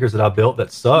other speakers that I built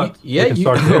that suck. Yeah, you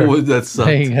know that sucked.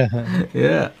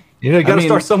 Yeah. You know, you got to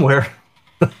start somewhere.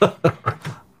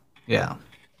 Yeah.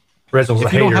 Reginald's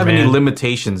if you don't have any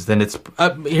limitations, then it's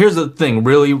here's the thing,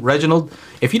 really, Reginald.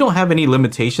 If you don't have any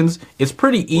limitations, it's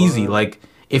pretty easy. Like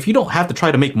if you don't have to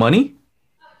try to make money,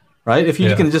 right? If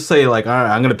you can just say like, all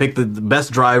right, I'm gonna pick the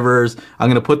best drivers. I'm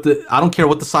gonna put I don't care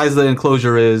what the size of the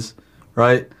enclosure is,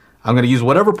 right? I'm gonna use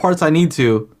whatever parts I need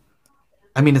to.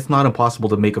 I mean, it's not impossible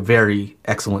to make a very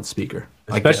excellent speaker,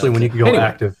 especially when you can go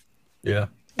active. Yeah.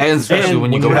 And especially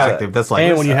when you go active, that's like,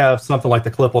 and when you have something like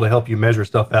the Clipple to help you measure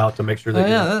stuff out to make sure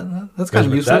that that's kind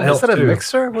of useful. Is that a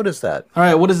mixer? What is that? All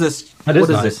right, what is this? What is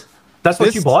this? That's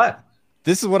what you bought.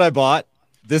 This is what I bought.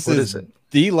 This is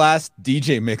the last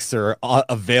DJ mixer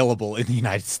available in the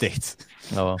United States.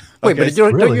 Oh, wait, but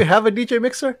don't you have a DJ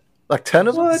mixer? Like 10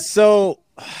 of them? So,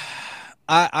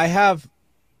 I have.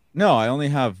 No, I only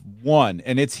have one,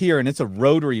 and it's here, and it's a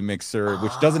rotary mixer,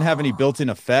 which doesn't have any built-in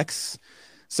effects.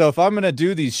 So if I'm gonna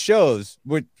do these shows,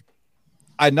 which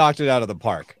I knocked it out of the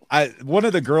park. One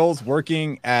of the girls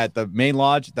working at the main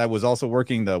lodge that was also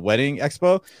working the wedding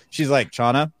expo, she's like,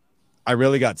 Chana, I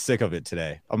really got sick of it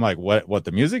today. I'm like, what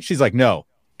the music? She's like, no,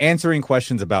 answering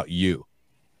questions about you.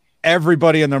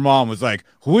 Everybody and their mom was like,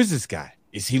 who is this guy?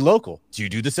 Is he local? Do you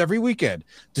do this every weekend?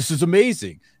 This is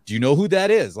amazing. Do you know who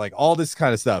that is? Like all this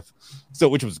kind of stuff. So,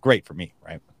 which was great for me,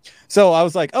 right? So I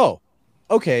was like, oh,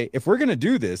 okay, if we're gonna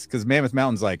do this, because Mammoth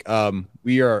Mountain's like,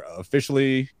 we are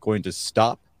officially going to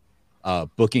stop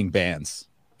booking bands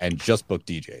and just book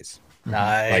DJs.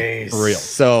 Nice, like, for real.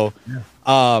 So,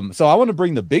 so I want to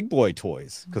bring the big boy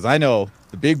toys because I know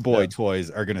the big boy toys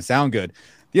are gonna sound good.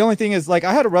 The only thing is, like,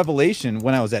 I had a revelation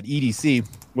when I was at EDC,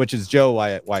 which is Joe,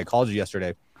 why I called you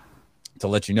yesterday to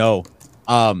let you know.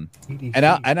 And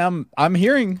I'm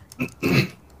hearing.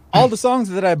 All the songs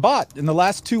that I bought in the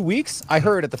last 2 weeks, I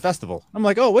heard at the festival. I'm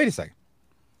like, oh, wait a second.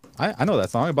 I know that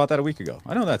song. I bought that a week ago.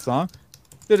 I know that song.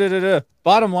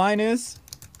 Bottom line is,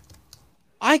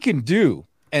 I can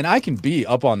be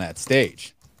up on that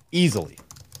stage easily.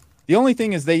 The only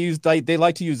thing is they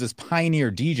like to use this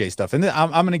Pioneer DJ stuff. And then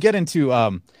I'm going to get into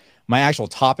my actual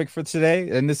topic for today.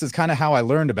 And this is kind of how I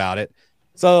learned about it.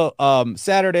 So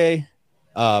Saturday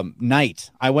night,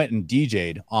 I went and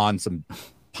DJ'd on some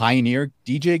Pioneer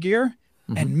DJ gear.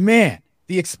 Mm-hmm. And man,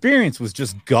 the experience was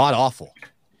just god awful.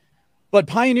 But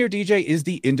Pioneer DJ is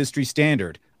the industry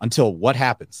standard until what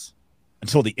happens?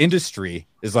 Until the industry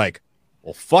is like,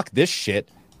 well, fuck this shit.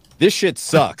 This shit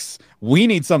sucks. We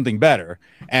need something better.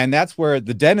 And that's where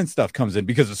the Denon stuff comes in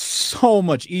because it's so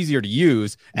much easier to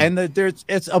use. And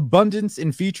its abundance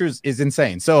in features is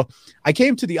insane. So I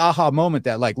came to the aha moment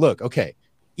that like, look, okay,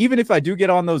 even if I do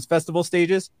get on those festival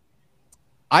stages,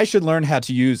 I should learn how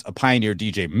to use a Pioneer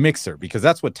DJ mixer because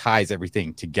that's what ties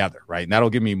everything together, right? And that'll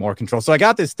give me more control. So I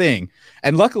got this thing.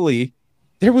 And luckily,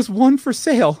 there was one for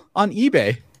sale on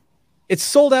eBay. It's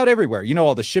sold out everywhere. You know,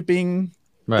 all the shipping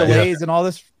delays and all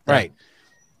this. Yeah. Right.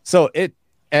 So it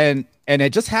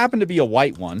just happened to be a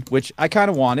white one, which I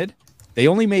kind of wanted. They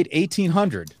only made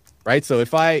 1,800, right? So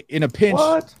if I, in a pinch,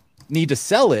 need to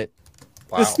sell it,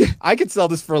 I could sell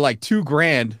this for like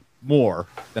 $2,000 more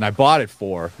than I bought it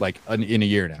for like in a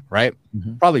year now, right?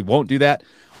 Mm-hmm. Probably won't do that,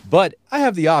 but I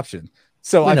have the option.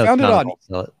 So I found it on.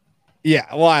 Yeah.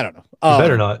 Well, I don't know.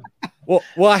 Better not.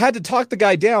 Well, I had to talk the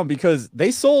guy down because they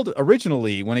sold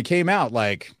originally when it came out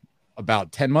like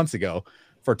about 10 months ago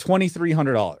for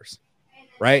 $2,300,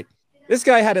 right? This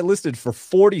guy had it listed for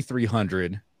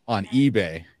 $4,300 on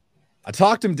eBay. I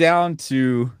talked him down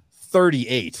to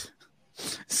 38.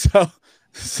 So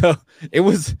it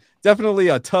was definitely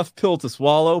a tough pill to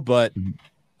swallow, but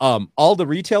all the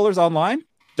retailers online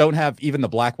don't have even the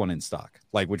black one in stock,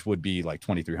 like which would be like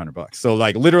 $2,300. So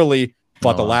like literally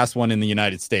bought the last one in the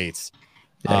United States.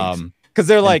 Because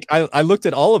they're like, I looked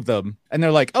at all of them and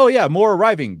they're like, oh yeah, more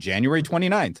arriving January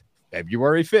 29th,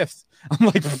 February 5th. I'm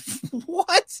like,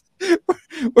 what?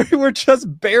 We're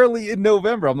just barely in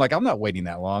November. I'm like, I'm not waiting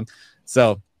that long.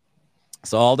 So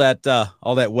all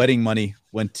that wedding money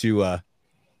went to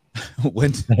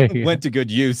went to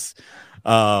good use.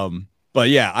 But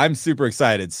yeah, I'm super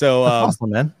excited. So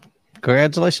awesome, man.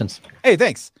 Congratulations. Hey,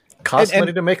 thanks. Costs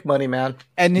money to make money, man.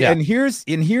 And here's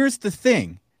the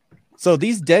thing. So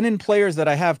these Denon players that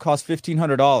I have cost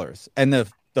 $1,500, and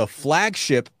the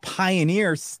flagship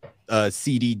Pioneer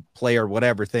CD player,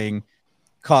 whatever thing,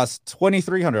 costs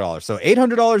 $2,300. So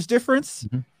 $800 difference,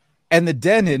 and the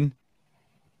Denon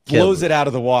blows it out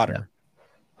of the water.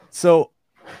 Yeah. So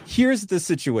here's the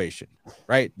situation,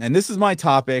 right? And this is my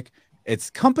topic.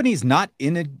 It's companies not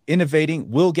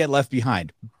innovating will get left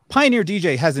behind. Pioneer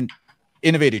DJ hasn't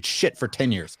innovated shit for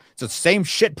 10 years. It's the same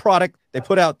shit product they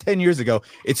put out 10 years ago.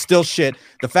 It's still shit.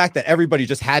 The fact that everybody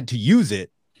just had to use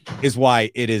it is why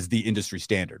it is the industry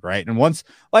standard, right? And once,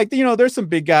 like, you know, there's some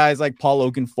big guys like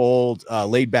Paul Oakenfold,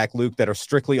 Laid Back Luke that are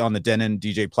strictly on the Denon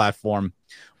DJ platform.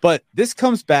 But this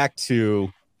comes back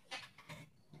to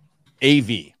AV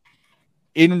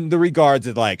in the regards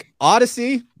of like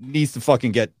Odyssey needs to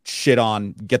fucking get shit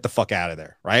on, get the fuck out of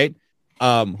there, right?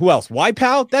 Who else?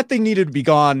 Wipeout? That thing needed to be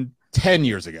gone 10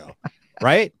 years ago,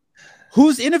 right?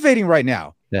 Who's innovating right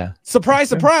now? Yeah. Surprise,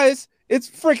 surprise. It's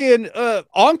freaking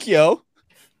Onkyo,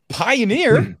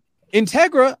 Pioneer,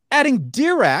 Integra adding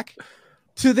Dirac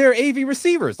to their AV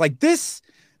receivers. Like this.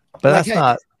 But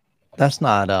that's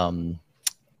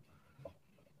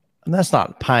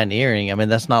not pioneering. I mean,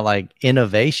 that's not like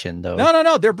innovation, though.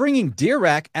 No. They're bringing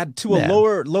Dirac to a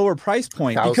lower price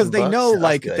point because they know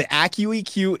like the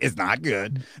AccuEQ is not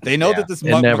good. They know that this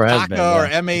Macaca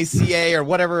or MACA or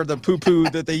whatever the poo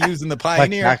that they use in the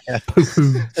Pioneer.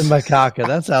 Macaca.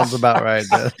 That sounds about right.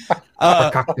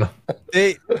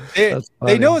 They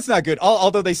know it's not good.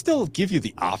 Although they still give you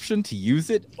the option to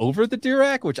use it over the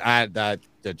Dirac, which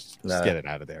just get it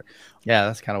out of there. Yeah,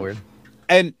 that's kind of weird.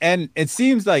 And it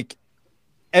seems like,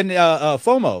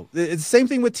 FOMO, it's the same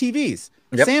thing with TVs.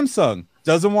 Yep. Samsung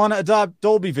doesn't want to adopt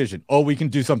Dolby Vision. Oh, we can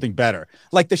do something better.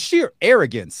 Like the sheer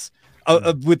arrogance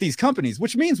with these companies,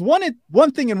 which means one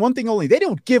thing and one thing only. They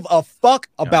don't give a fuck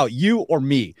about you or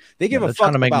me. They give a fuck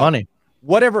trying to make about money.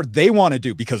 Whatever they want to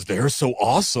do because they're so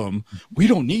awesome. We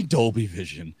don't need Dolby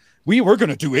Vision. We're going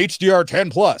to do HDR 10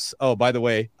 plus. Oh, by the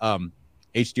way,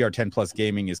 HDR 10 plus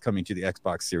gaming is coming to the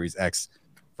Xbox Series X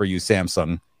for you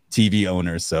Samsung TV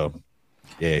owners. So,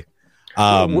 yeah.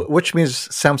 Which means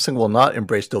Samsung will not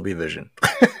embrace Dolby Vision.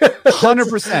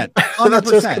 100%. That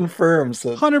just confirms.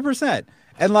 100%.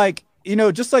 And like,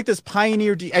 just like this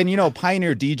Pioneer and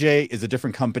Pioneer DJ is a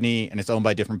different company and it's owned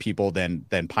by different people than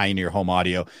Pioneer Home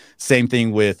Audio. Same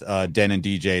thing with Denon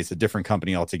DJ. It's a different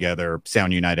company altogether.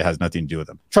 Sound United has nothing to do with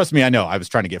them. Trust me, I know. I was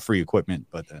trying to get free equipment,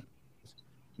 but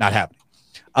not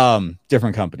happening.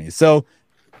 Different companies. So,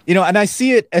 and I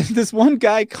see it. And this one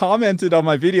guy commented on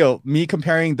my video, me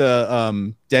comparing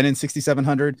the Denon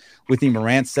 6700 with the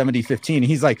Marantz 7015. And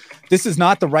he's like, this is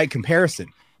not the right comparison.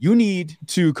 You need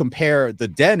to compare the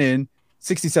Denon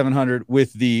 6700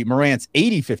 with the Marantz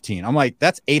 8015. I'm like,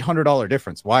 that's $800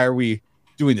 difference. Why are we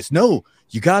doing this? No,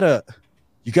 you gotta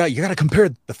compare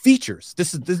the features.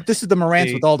 This is the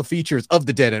Marantz with all the features of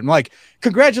the Denon. I'm like,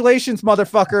 congratulations,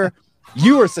 motherfucker.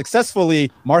 You are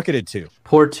successfully marketed to.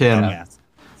 Poor Tim.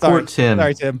 Poor Tim.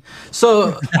 Sorry, Tim.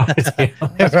 So,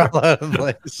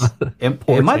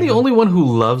 am I the only one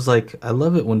who loves, I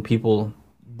love it when people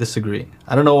disagree.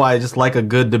 I don't know why. I just like a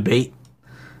good debate.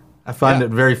 I find it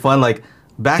very fun.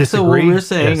 Back to what we were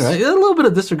saying, right? A little bit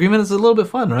of disagreement is a little bit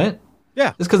fun, right?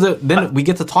 Yeah. Just because then we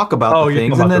get to talk about the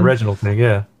things. About the original thing,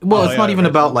 yeah. Well, it's not even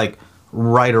about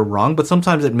right or wrong, but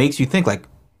sometimes it makes you think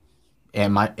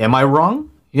am I wrong?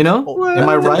 Am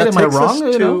I right? Am I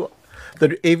wrong?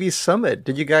 The AV Summit.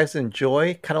 Did you guys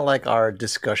enjoy kind of our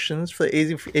discussions for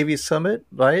the AV Summit?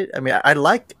 Right. I mean,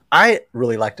 I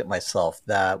really liked it myself.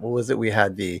 What was it? We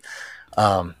had the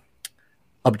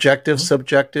objective,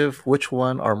 subjective. Which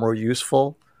one are more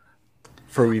useful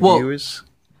for reviewers?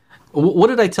 Well, what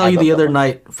did I tell you the other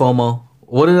night, FOMO?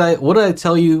 What did I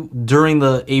tell you during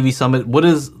the AV Summit? What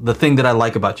is the thing that I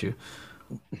like about you?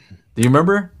 Do you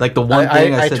remember? The one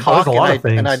thing I said. Talk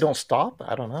and I don't stop.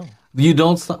 I don't know. You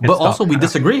don't stop, but also we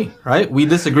disagree, right? We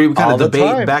disagree. We kind of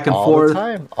debate back and forth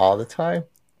all the time.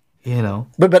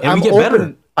 But I'm open.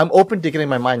 Better. I'm open to getting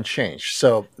my mind changed.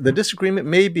 So the disagreement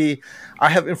may be, I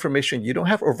have information you don't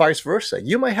have, or vice versa.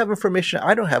 You might have information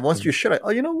I don't have. Once you share,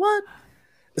 you know what?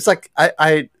 It's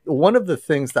I one of the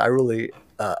things that I really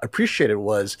appreciated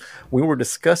was we were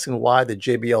discussing why the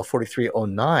JBL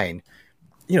 4309,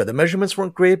 the measurements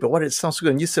weren't great, but what it sounds so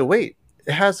good. And you said, wait,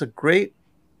 it has a great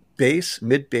bass,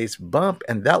 mid-bass bump,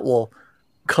 and that will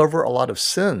cover a lot of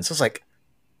sins. I was like,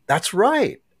 that's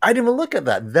right. I didn't even look at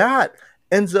that. That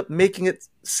ends up making it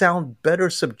sound better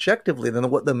subjectively than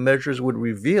what the measures would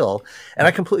reveal. And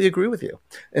I completely agree with you.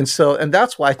 And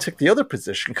that's why I took the other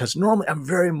position, because normally I'm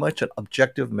very much an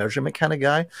objective measurement kind of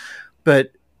guy.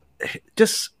 But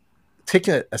just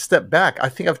taking a step back, I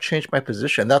think I've changed my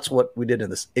position. That's what we did in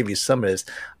this AV Summit is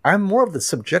I'm more of the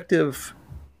subjective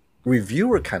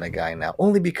reviewer kind of guy now,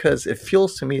 only because it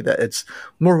feels to me that it's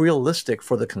more realistic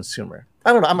for the consumer.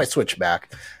 I don't know. I might switch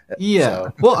back. Yeah.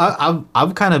 So. Well,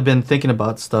 I've kind of been thinking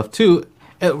about stuff too.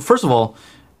 First of all,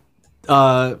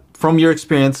 from your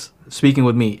experience speaking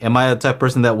with me, am I a type of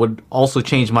person that would also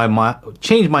change my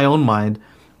own mind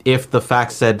if the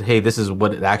facts said, "Hey, this is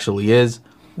what it actually is"?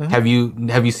 Mm-hmm.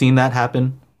 Have you seen that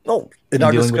happen? Oh, in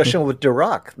our discussion with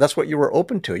Dirac, that's what you were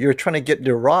open to. You were trying to get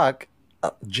Dirac,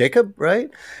 Jacob, right?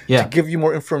 Yeah. To give you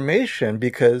more information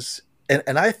because,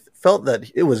 and I felt that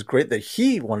it was great that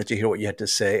he wanted to hear what you had to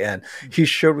say, and he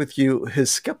shared with you his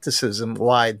skepticism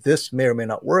why this may or may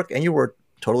not work, and you were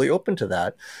totally open to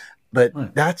that. But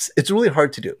it's really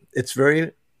hard to do. It's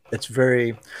very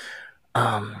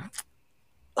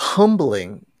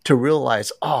humbling to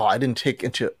realize, I didn't take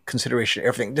into consideration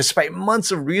everything. Despite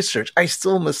months of research, I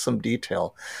still missed some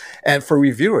detail. And for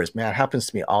reviewers, man, it happens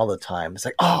to me all the time. It's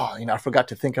like, I forgot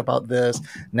to think about this.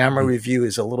 Now my review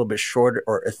is a little bit short,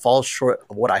 or it falls short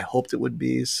of what I hoped it would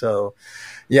be. So,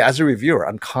 yeah, as a reviewer,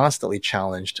 I'm constantly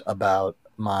challenged about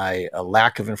my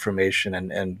lack of information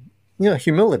and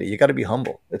humility. You got to be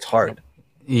humble. It's hard.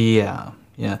 Yeah.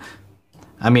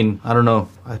 I mean, I don't know.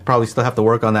 I probably still have to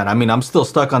work on that. I mean, I'm still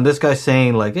stuck on this guy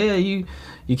saying hey,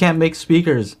 you can't make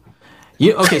speakers.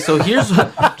 Okay, so here's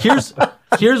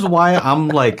why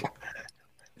I'm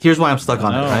stuck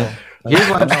on it, right? Here's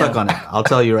why I'm stuck on it. I'll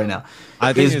tell you right now.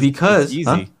 I think it's because easy.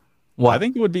 Huh? What? I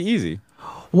think it would be easy.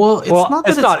 Well,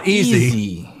 it's not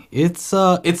easy. It's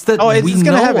that it's we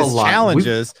gonna know have a its lot.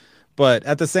 challenges. But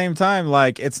at the same time,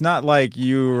 it's not like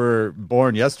you were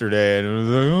born yesterday and it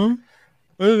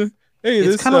was like, hey,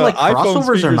 it's kind of like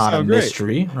crossovers are not a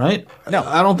mystery, right? No,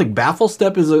 I don't think baffle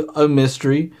step is a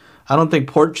mystery. I don't think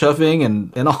port chuffing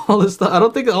and all this stuff. I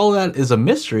don't think all that is a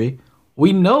mystery.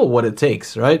 We know what it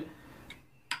takes, right?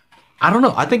 I don't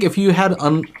know. I think if you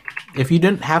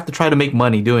didn't have to try to make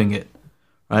money doing it,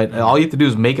 right? All you have to do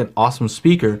is make an awesome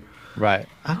speaker, right?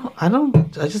 I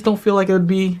just don't feel like it would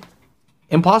be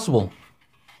impossible.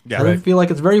 Yeah, I don't feel like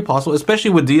it's very possible,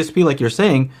 especially with DSP, like you're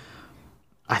saying.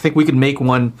 I think we could make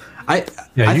one. I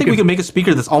think we could make a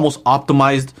speaker that's almost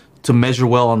optimized to measure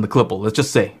well on the clipple. Let's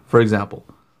just say, for example,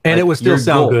 and it would still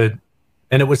sound good.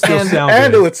 And it would still sound good.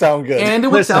 And it would sound good. And it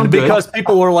would sound good. Because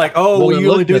people were like, oh, Well, well, it you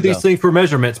only looked do good, these though. things for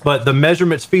measurements, but the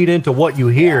measurements feed into what you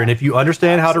hear. And if you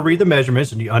understand how to read the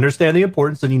measurements and you understand the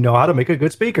importance, then you know how to make a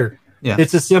good speaker. Yeah.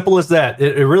 It's as simple as that.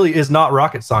 It really is not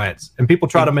rocket science. And people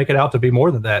try to make it out to be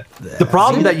more than that. The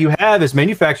problem that you have is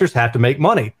manufacturers have to make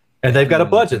money. And they've got a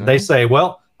budget. They say,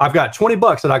 well, I've got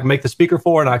 $20 that I can make the speaker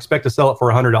for, and I expect to sell it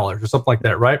for $100 or something like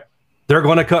that, right? They're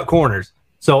going to cut corners.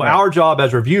 So our job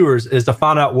as reviewers is to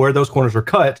find out where those corners are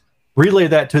cut, relay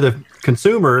that to the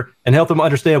consumer, and help them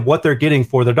understand what they're getting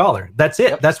for their dollar. That's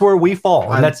it. That's where we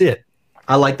fall, and that's it.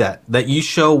 I like that you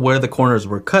show where the corners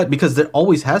were cut, because there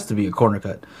always has to be a corner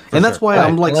cut, and that's why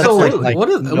I'm like, so like what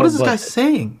is this guy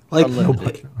saying? Like,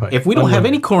 if we don't have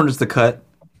any corners to cut,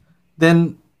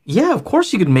 then yeah, of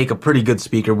course you could make a pretty good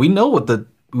speaker. We know what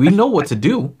to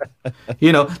do.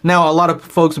 Now a lot of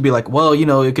folks would be like, well,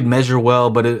 it could measure well,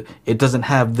 but it doesn't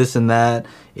have this and that.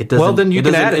 It doesn't. Well, then you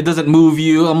can add it. It doesn't move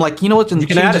you. I'm like, you know what? Then You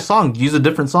can change add the it. song. Use a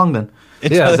different song then.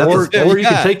 Or you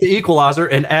can take the equalizer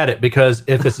and add it, because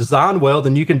if it's designed well,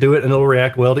 then you can do it and it'll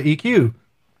react well to EQ.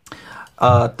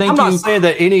 I'm not saying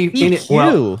that any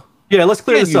well, yeah, let's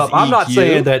clear this up. I'm not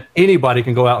saying that anybody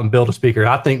can go out and build a speaker.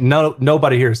 I think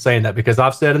nobody here is saying that, because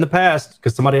I've said in the past,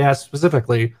 because somebody asked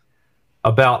specifically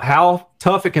about how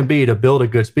tough it can be to build a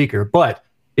good speaker. But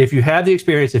if you have the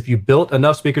experience, if you built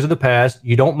enough speakers in the past,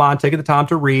 you don't mind taking the time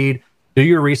to read, do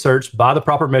your research, buy the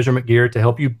proper measurement gear to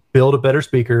help you build a better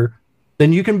speaker,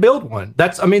 then you can build one.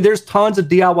 There's tons of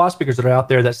DIY speakers that are out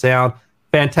there that sound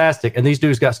fantastic. And these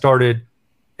dudes got started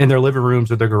in their living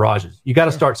rooms or their garages. You got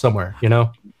to start somewhere,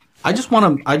 I just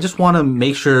want to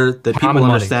make sure that people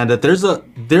understand that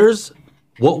there's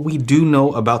what we do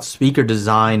know about speaker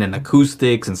design and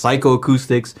acoustics and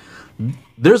psychoacoustics.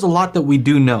 There's a lot that we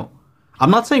do know. I'm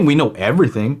not saying we know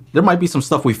everything. There might be some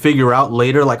stuff we figure out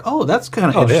later, like, oh, that's kind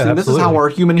of interesting. Yeah, this is how our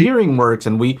human hearing works,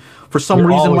 and we, for some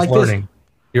reason like learning. this,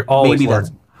 You're always maybe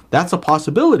learning. that's a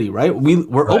possibility, right?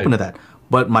 We're open to that.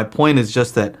 But my point is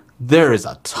just that there is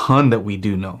a ton that we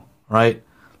do know, right?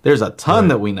 There's a ton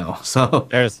that we know. So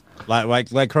There's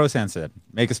like Crosan said,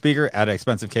 make a speaker, add an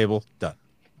expensive cable, done.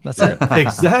 That's it.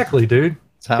 Exactly, dude.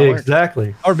 That's how it works.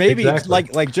 Exactly. Or maybe Exactly.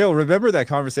 like Joe, remember that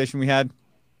conversation we had,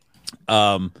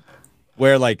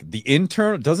 where like the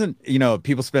internal doesn't,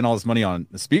 people spend all this money on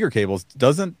the speaker cables.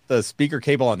 Doesn't the speaker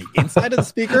cable on the inside of the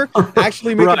speaker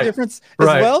actually make a difference as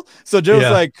well? So Joe's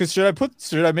like,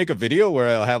 should I make a video where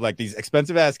I'll have like these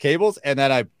expensive ass cables and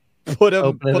then I put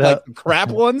like crap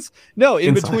ones? No,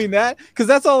 in between that, because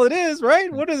that's all it is,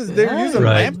 right? What is it? They're using a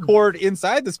lamp cord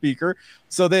inside the speaker.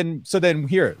 So then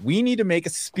here, we need to make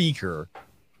a speaker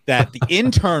that the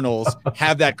internals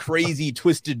have that crazy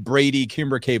twisted Brady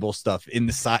Kimber cable stuff in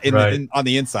the side, on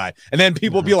the inside, and then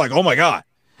people be like, "Oh my god,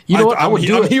 I'm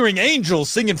hearing angels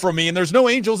singing from me, and there's no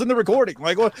angels in the recording."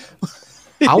 Like what?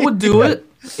 I would do it.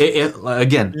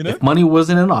 Again, if money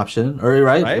wasn't an option, or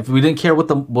if we didn't care what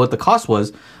the cost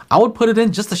was, I would put it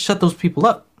in just to shut those people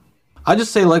up. I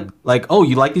just say like, oh,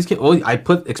 you like these cables? Oh, I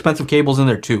put expensive cables in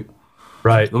there too.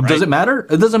 Right. Does it matter?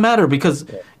 It doesn't matter, because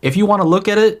if you want to look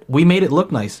at it, we made it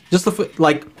look nice. Just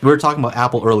like we were talking about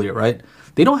Apple earlier, right?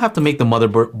 They don't have to make the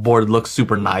motherboard look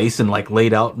super nice and like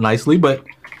laid out nicely, but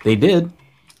they did.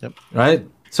 Yep. Right.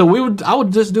 So I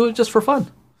would just do it just for fun.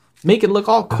 Make it look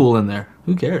all cool in there.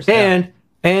 Who cares?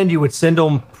 And you would send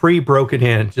them pre-broken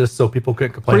in, just so people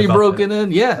couldn't complain. Pre-broken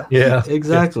in, yeah,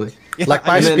 exactly. Yeah, like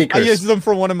my speakers. I used them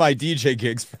for one of my DJ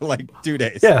gigs for like 2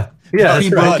 days. Yeah.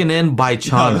 Pre-broken in by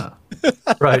Chana.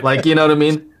 Right. Like, you know what I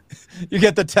mean? You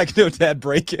get the Techno Dad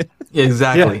break-in.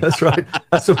 Exactly. Yeah, that's right.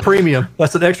 That's a premium.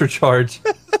 That's an extra charge.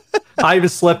 I even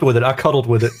slept with it. I cuddled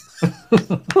with it.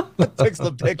 Took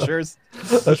some pictures.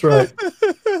 That's right.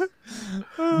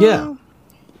 Yeah.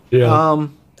 Yeah.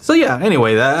 So yeah.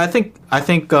 Anyway, I think that's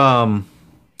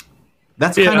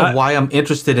kind of why I'm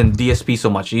interested in DSP so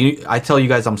much. I tell you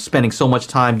guys I'm spending so much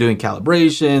time doing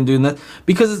calibration, doing that,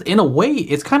 because in a way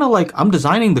it's kind of like I'm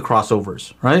designing the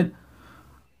crossovers, right?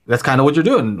 That's kind of what you're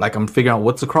doing. Like, I'm figuring out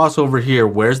what's the crossover here.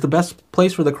 Where's the best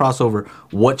place for the crossover?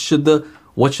 What should the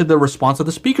response of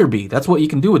the speaker be? That's what you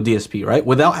can do with DSP, right?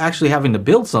 Without actually having to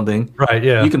build something. Right.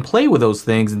 Yeah. You can play with those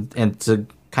things and to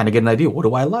kind of get an idea. What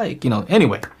do I like?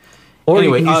 Anyway. Or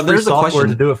you can use free there's a software question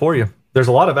to do it for you. There's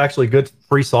a lot of actually good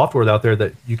free software out there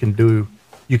that you can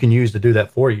use to do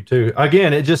that for you too.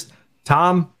 Again, it just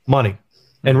time, money,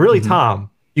 and really time.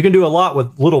 You can do a lot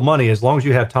with little money as long as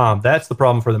you have time. That's the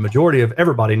problem for the majority of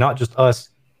everybody, not just us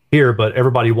here, but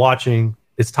everybody watching.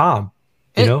 It's time,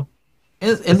 you know?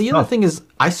 And the other thing is,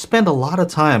 I spend a lot of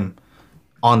time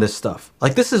on this stuff.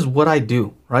 Like, this is what I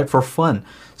do, right, for fun.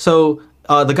 So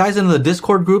the guys in the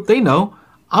Discord group, they know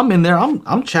I'm in there.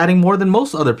 I'm chatting more than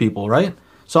most other people, right?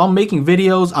 So I'm making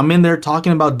videos. I'm in there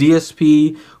talking about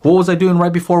DSP. What was I doing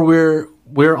right before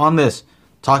we're on this?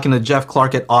 Talking to Jeff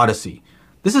Clark at Odyssey.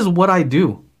 This is what I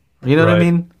do. You know what I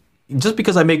mean? Just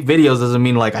because I make videos doesn't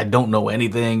mean like I don't know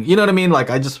anything. You know what I mean? Like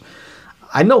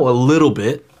I know a little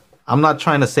bit. I'm not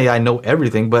trying to say I know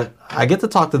everything, but I get to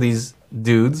talk to these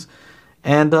dudes,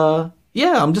 and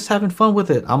yeah, I'm just having fun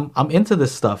with it. I'm into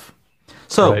this stuff.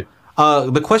 So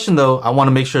the question though I want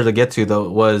to make sure to get to though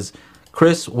was,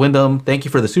 Chris Wyndham, thank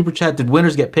you for the super chat. Did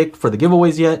winners get picked for the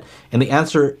giveaways yet? And the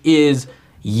answer is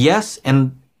yes,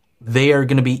 and they are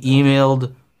going to be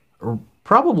emailed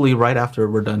probably right after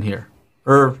we're done here,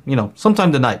 or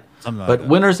sometime tonight. But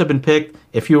winners have been picked.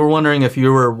 If you were wondering if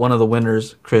you were one of the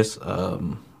winners, Chris,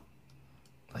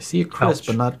 I see a Chris,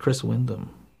 but not Chris Wyndham.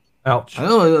 Ouch.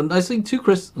 I see two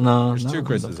Chris. No, there's two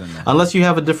Chris's in there. Unless you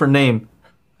have a different name.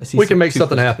 I see we can make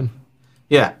something happen.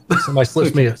 Yeah. Somebody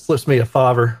slips me a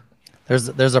 $5.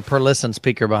 There's a Perlisten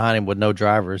speaker behind him with no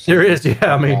drivers. There is,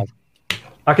 yeah. I mean,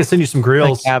 I can send you some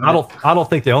grills. I don't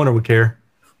think the owner would care.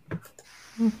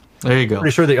 There you go.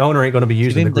 Pretty sure the owner ain't going to be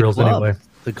using the grills anyway.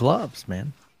 The gloves,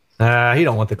 man. Nah, he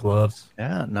don't want the gloves.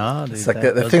 Yeah, no. Dude, it's like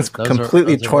the thing's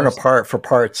completely torn apart for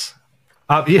parts.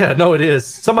 Yeah, no, it is.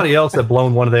 Somebody else had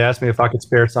blown one. They asked me if I could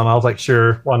spare some. I was like,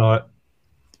 sure, why not?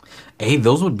 Hey,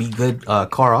 those would be good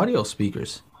car audio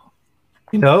speakers.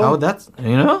 How that's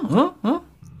Well,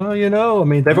 I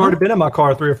mean, they've already been in my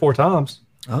car 3 or 4 times.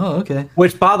 Oh, okay.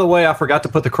 Which, by the way, I forgot to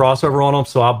put the crossover on them,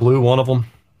 so I blew one of them.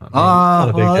 Not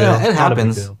a big deal. Yeah, it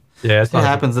happens. Yeah, it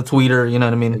happens. The tweeter, you know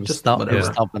what I mean? Just whatever.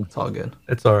 It's all good.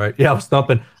 It's all right. Yeah, I was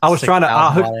thumping. I was trying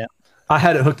to. I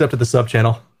had it hooked up to the sub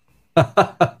channel.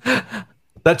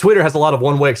 That tweeter has a lot of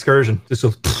one-way excursion. Just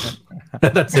goes,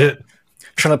 that's it.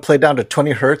 Trying to play down to 20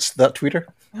 hertz, that tweeter?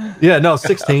 Yeah, no,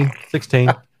 16.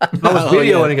 I was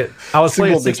videoing it. I was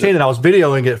playing 16 and I was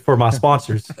videoing it for my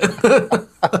sponsors.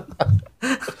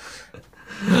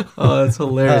 Oh, that's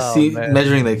hilarious.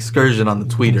 Measuring the excursion on the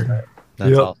tweeter.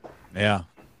 That's awesome. Yeah.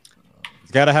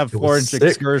 It's got to have 4-inch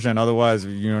excursion. Otherwise,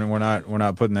 we're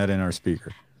not putting that in our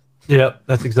speaker. Yep,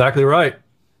 that's exactly right.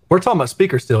 We're talking about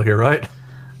speakers still here, right?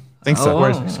 I think so.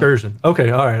 Where's excursion?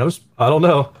 Okay, all right. I don't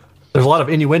know. There's a lot of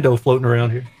innuendo floating around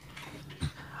here.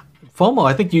 FOMO,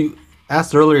 I think you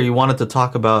asked earlier you wanted to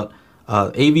talk about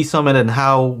AV Summit and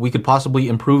how we could possibly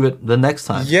improve it the next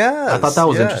time. Yeah, I thought that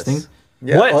was interesting.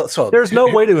 Yeah, what? There's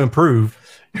no way to improve.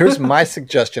 Here's my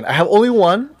suggestion. I have only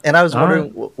one, and I was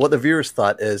wondering what the viewers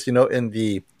thought is, in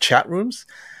the chat rooms,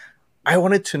 I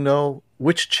wanted to know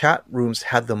which chat rooms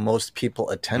had the most people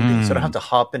attending. So I don't have to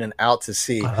hop in and out to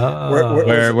see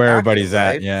where everybody's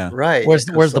at. Right? Yeah. Right. Where's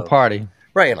the party?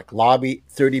 Right. Like lobby,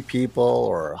 30 people,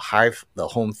 or the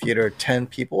home theater, 10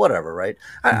 people, whatever, right?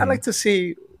 I'd like to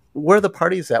see where the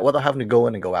party's at without having to go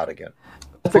in and go out again.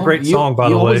 That's a great song, by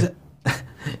the way.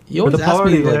 You always ask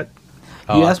me that.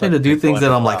 You ask me to do things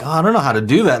that I'm like, I don't know how to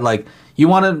do that. Like, you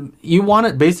want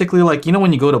it basically like,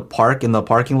 when you go to park in the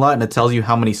parking lot and it tells you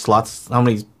how many slots, how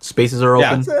many spaces are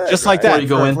open. Yeah, just like that.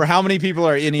 For how many people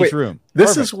are in each room.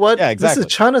 This is this is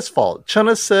Chana's fault.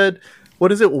 Chana said,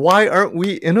 what is it? Why aren't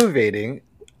we innovating?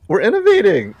 We're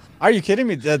innovating. Are you kidding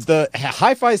me? The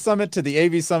Hi-Fi Summit to the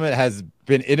AV Summit has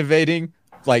been innovating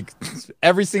like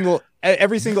every single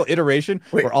iteration.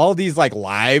 For all these like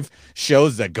live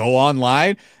shows that go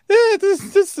online.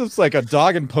 This is like a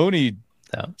dog and pony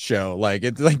show. Like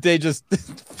it's like they just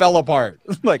fell apart.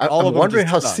 Like all of them. I'm wondering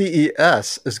how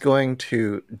CES is going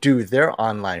to do their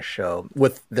online show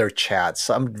with their chats.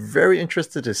 So I'm very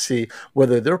interested to see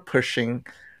whether they're pushing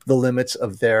the limits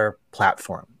of their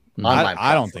platform.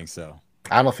 I don't think so.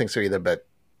 I don't think so either, but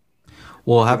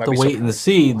we'll have to wait and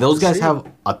see. Those guys have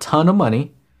a ton of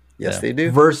money. Yes, they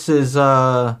do. Versus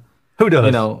who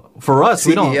does? For us, CES,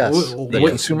 we don't. The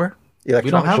consumer. We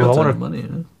don't have a ton of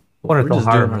money. We're just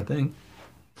doing our thing.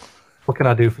 What can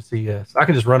I do for CES? I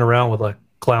can just run around with a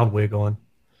clown wig on.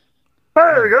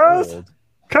 Hey guys,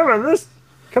 come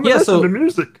listen to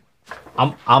music.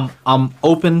 I'm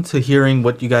open to hearing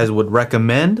what you guys would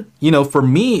recommend. For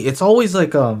me, it's always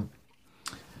like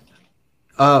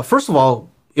first of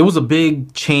all, it was a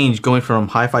big change going from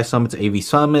Hi-Fi Summit to AV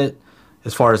Summit,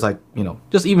 as far as like,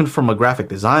 just even from a graphic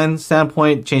design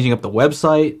standpoint, changing up the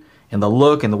website and the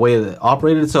look and the way that it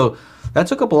operated. So that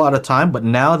took up a lot of time. But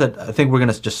now that I think we're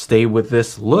going to just stay with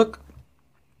this look,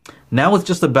 now it's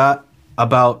just about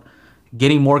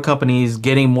getting more companies,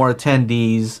 getting more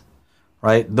attendees,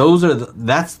 right?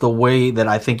 That's the way that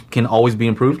I think can always be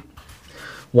improved.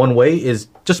 One way is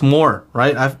just more,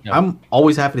 right? I'm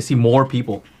always happy to see more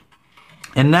people.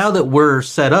 And now that we're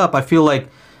set up, I feel like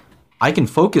I can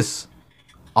focus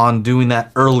on doing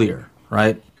that earlier,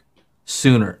 right?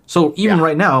 Sooner. So even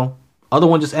right now, other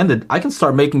one just ended. I can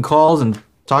start making calls and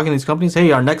talking to these companies.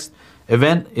 Hey, our next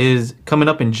event is coming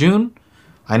up in June.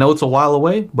 I know it's a while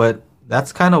away, but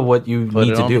that's kind of what you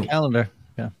need to do. The calendar.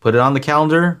 Yeah. Put it on the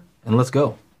calendar and let's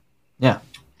go. Yeah.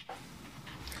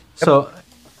 So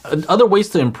other ways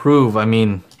to improve, I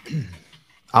mean,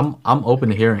 I'm open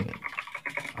to hearing it.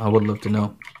 I would love to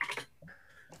know.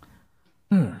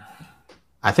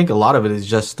 I think a lot of it is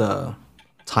just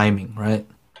timing, right?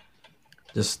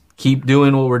 Just keep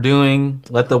doing what we're doing.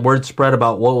 Let the word spread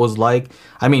about what it was like.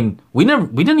 I mean, we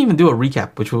didn't even do a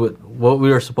recap, which what we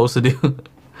were supposed to do.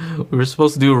 We were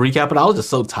supposed to do a recap, but I was just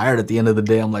so tired at the end of the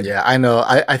day. I'm like, yeah, I know.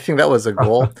 I think that was a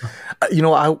goal.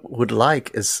 What I would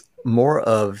like is more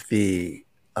of the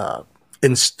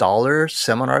installer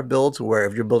seminar builds, where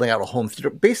if you're building out a home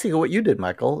theater, basically what you did,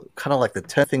 Michael, kind of like the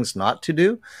 10 things not to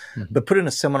do, but put in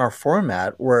a seminar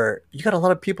format where you got a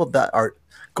lot of people that are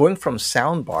going from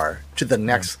soundbar to the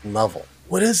next level.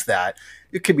 What is that?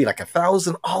 It could be like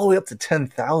 1,000 all the way up to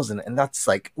 10,000. And that's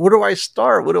like, where do I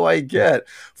start? What do I get?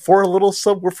 4 little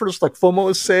subwoofers like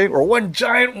FOMO is saying, or 1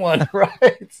 giant one,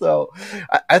 right? So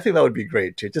I think that would be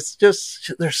great too. Just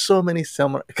there's so many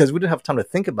seminar, because we didn't have time to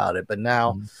think about it. But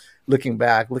now looking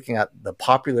back, looking at the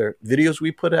popular videos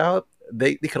we put out,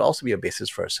 they could also be a basis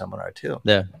for a seminar too.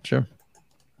 Yeah, sure.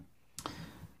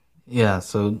 yeah,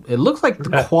 so it looks like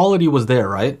the quality was there,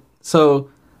 right? So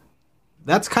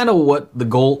that's kind of what the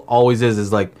goal always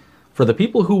is like, for the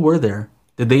people who were there,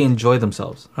 did they enjoy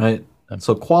themselves, right?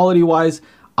 So quality wise,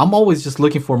 I'm always just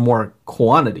looking for more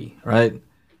quantity, right?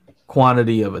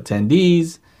 Quantity of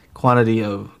attendees, quantity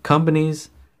of companies.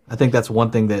 I think that's one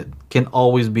thing that can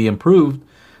always be improved,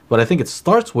 but I think it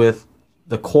starts with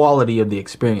the quality of the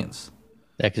experience.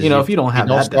 Yeah, because if you don't have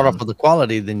that start down, off with the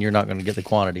quality, then you're not going to get the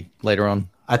quantity later on.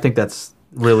 I think that's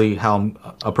really how I'm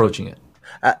approaching it.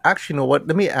 Actually, you know what?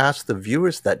 Let me ask the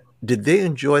viewers that, did they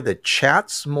enjoy the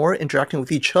chats more, interacting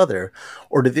with each other,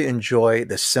 or did they enjoy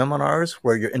the seminars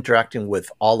where you're interacting with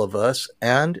all of us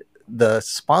and the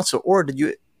sponsor, or did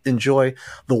you enjoy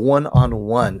the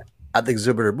one-on-one at the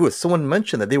exhibitor booth? Someone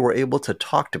mentioned that they were able to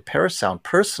talk to Parasound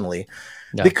personally.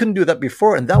 Yeah. They couldn't do that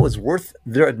before, and that was worth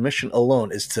their admission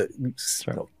alone, is to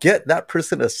get that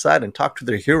person aside and talk to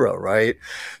their hero, right?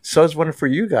 So I was wondering, for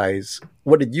you guys,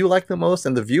 what did you like the most,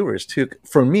 and the viewers too?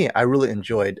 For me, I really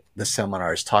enjoyed the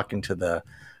seminars, talking to the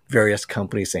various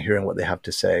companies and hearing what they have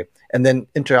to say, and then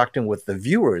interacting with the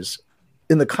viewers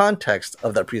in the context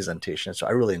of that presentation. So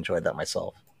I really enjoyed that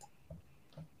myself.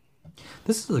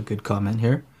 This is a good comment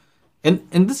here. And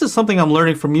this is something I'm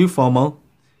learning from you, FOMO.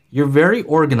 You're very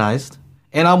organized.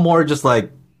 And I'm more just like,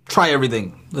 try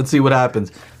everything. Let's see what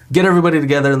happens. Get everybody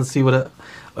together. Let's see what.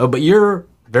 But you're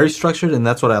very structured, and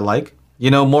that's what I like.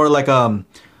 More like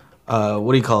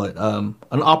what do you call it? An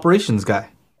operations guy,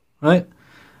 right?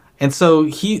 And so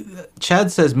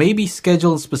Chad says maybe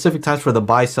schedule specific times for the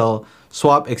buy, sell,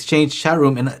 swap, exchange chat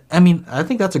room. And I mean, I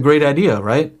think that's a great idea,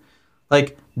 right?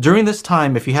 Like during this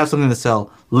time, if you have something to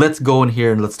sell, let's go in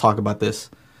here and let's talk about this.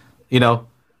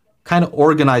 Kind of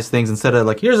organize things instead of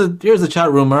like, here's a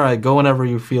chat room. All right, go whenever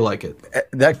you feel like it.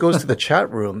 That goes to the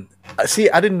chat room. See,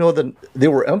 I didn't know that they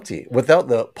were empty. Without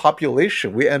the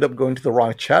population, we end up going to the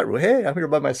wrong chat room. Hey, I'm here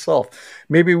by myself.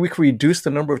 Maybe we could reduce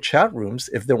the number of chat rooms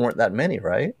if there weren't that many,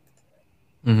 right?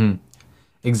 Mm-hmm.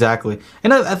 Exactly.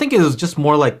 And I think it was just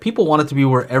more like people wanted to be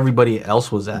where everybody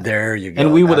else was at. There you go.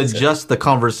 And we would adjust the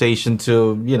conversation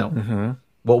to,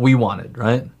 what we wanted,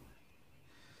 right?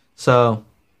 So...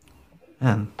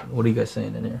 Man, what are you guys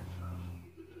saying in here?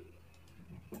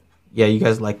 Yeah, you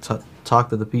guys like talk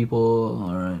to the people.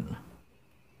 All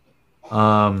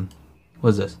right. What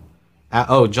is this?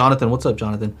 Jonathan. What's up,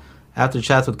 Jonathan? After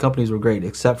chats with companies were great,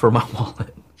 except for my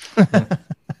wallet.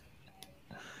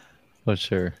 For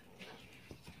sure.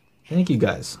 Thank you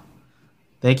guys.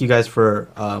 Thank you guys for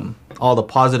all the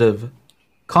positive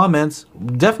comments.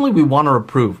 Definitely, we want to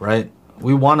improve, right?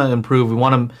 We want to improve. We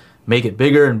want to make it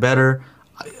bigger and better.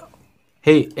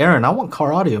 Hey, Erin, I want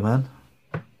car audio, man.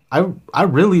 I'm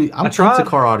into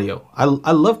car audio. I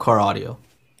love car audio.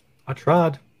 I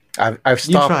tried. I've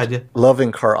stopped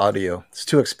loving car audio. It's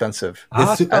too expensive.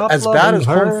 As bad as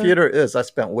home theater is, I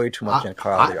spent way too much in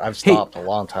car audio. I've stopped a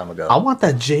long time ago. I want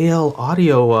that JL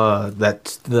audio,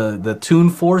 the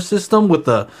Tune 4 system with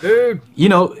the... Dude.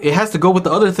 It has to go with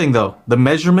the other thing, though. The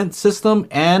measurement system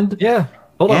and... Yeah.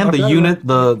 And the unit,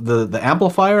 the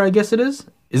amplifier, I guess it is.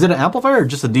 Is it an amplifier or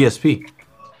just a DSP?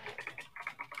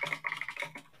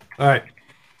 All right.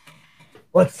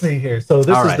 Let's see here. So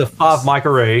this is the 5 mic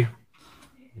array.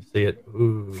 You see it?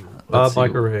 Ooh. Let's see.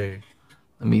 microarray.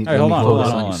 Let me hold on, blow hold this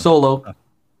on, on hold you. on. Solo.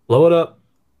 Blow it up.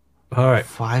 All right.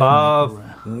 5 Five.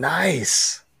 microarray.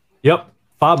 Nice. Yep.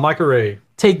 5 microarray.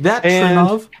 Take that, And-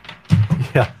 Trinov.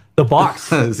 Yeah. The box.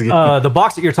 The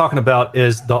box that you're talking about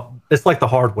is it's like the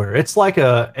hardware. It's like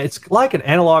an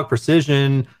analog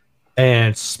precision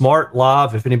and smart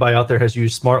live. If anybody out there has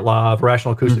used smart live,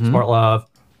 rational acoustic smart live,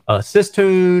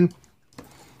 Systune,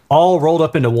 all rolled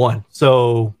up into one.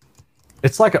 So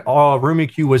it's like a room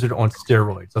EQ wizard on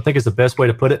steroids. I think is the best way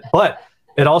to put it. But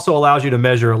it also allows you to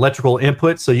measure electrical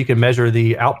input, so you can measure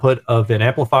the output of an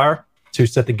amplifier to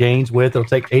set the gains with. It'll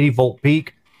take 80 volt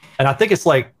peak, and I think it's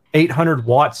like 800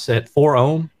 watts at 4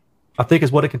 ohm. I think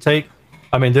is what it can take.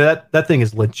 I mean, that thing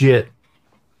is legit.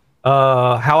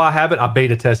 How I have it, I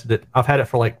beta tested it. I've had it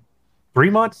for like 3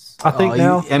 months, I think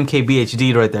now.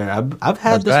 MKBHD right there. I've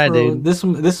had That's this right, for dude.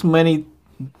 this many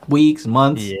weeks,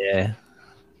 months. Yeah.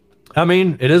 I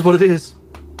mean, it is what it is.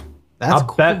 That's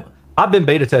cool. I've been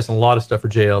beta testing a lot of stuff for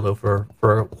JL though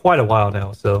for quite a while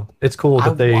now, so it's cool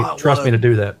that they trust me to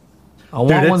do that. I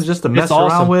want one just to mess it's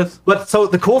around awesome. with. But so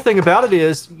the cool thing about it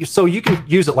is, so you can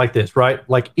use it like this, right?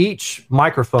 Like each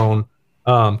microphone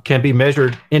can be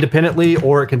measured independently,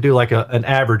 or it can do like an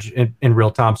average in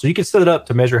real time. So you can set it up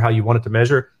to measure how you want it to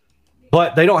measure,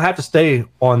 but they don't have to stay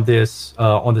on this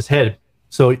head.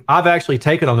 So I've actually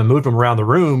taken them and moved them around the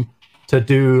room to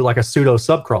do like a pseudo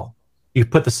subcrawl. You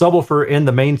put the subwoofer in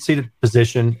the main seated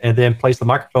position and then place the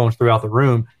microphones throughout the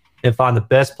room and find the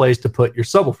best place to put your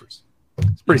subwoofers.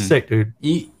 It's pretty sick, dude.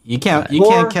 You can't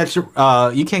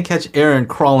catch Erin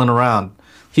crawling around.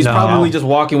 He's probably just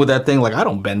walking with that thing like, I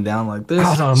don't bend down like this.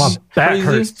 Oh, no, my back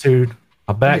hurts, dude.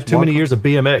 My back, too many years of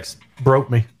BMX broke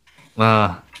me.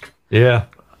 Yeah.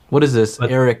 What is this,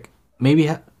 Eric? Maybe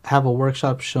have a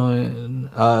workshop showing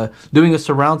doing a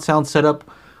surround sound setup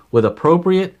with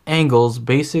appropriate angles,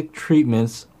 basic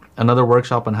treatments. Another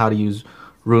workshop on how to use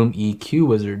Room EQ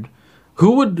Wizard.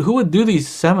 Who would do these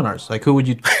seminars? Like, who would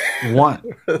you want?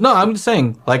 No, I'm just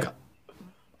saying. Like,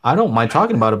 I don't mind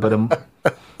talking about it,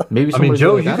 but maybe. I mean,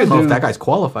 Joe, you I could don't know do if that guy's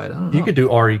qualified. I don't know. You could do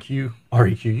REQ.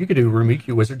 You could do Room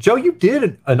EQ Wizard. Joe, you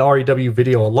did an REW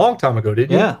video a long time ago,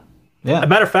 didn't you? Yeah. As a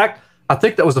matter of fact, I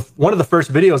think that was one of the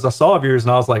first videos I saw of yours,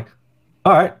 and I was like,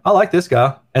 all right, I like this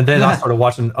guy. And then I started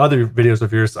watching other videos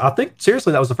of yours. I think,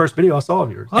 seriously, that was the first video I saw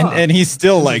of yours. And he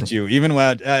still liked you, even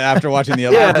when, after watching the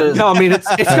other Yeah, no, I mean, it's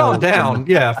gone down.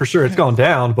 Yeah, for sure, it's gone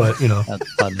down, but, you know.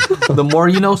 That's funny. The more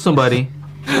you know somebody,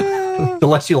 the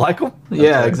less you like them?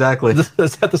 yeah, exactly. Is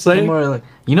that the The same? more like,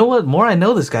 you know what? More I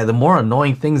know this guy, the more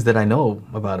annoying things that I know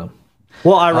about him.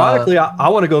 Well, ironically, I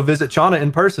want to go visit Chana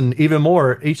in person even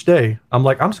more each day. I'm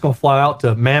like, I'm just going to fly out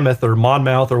to Mammoth or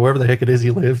Monmouth or wherever the heck it is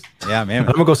he lives. Yeah, man.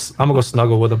 I'm gonna go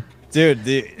snuggle with him. Dude,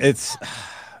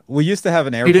 we used to have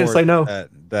an airport. He didn't say no.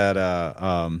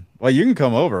 Well, you can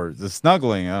come over. The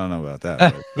snuggling, I don't know about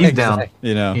that. But, He's down.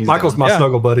 you know, Michael's my Yeah.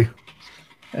 snuggle buddy.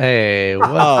 Hey,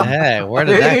 what the heck? Where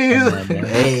did that come in,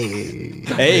 man?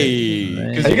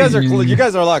 hey, because you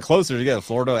guys are a lot closer. You got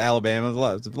Florida,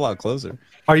 Alabama, it's a lot closer.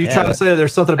 Are you trying to say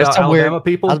there's something There's about some Alabama weird,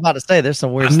 people? I was about to say there's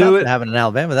some weird I knew stuff it. happening in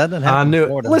Alabama. That doesn't happen I in knew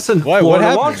Florida. it. Listen, What Florida,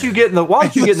 happened? why don't you get in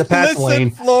the pass Listen,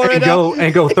 lane Florida.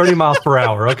 and go 30 miles per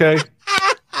hour, okay?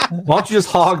 Why don't you just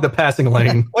hog the passing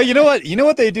lane? Well, you know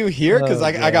what they do here, because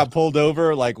I got pulled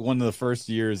over like one of the first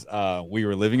years we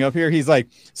were living up here. He's like,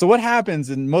 so what happens?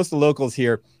 And most of the locals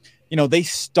here, you know, they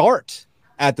start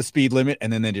at the speed limit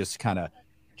and then they just kind of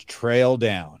trail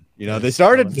down. You know, they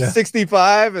start at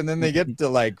 65 and then they get to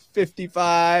like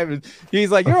 55. And he's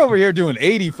like, you're over here doing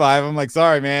 85. I'm like,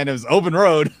 sorry, man. It was open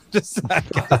road. just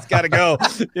got to go,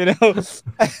 you know? No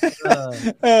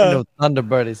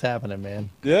Thunderbird is happening,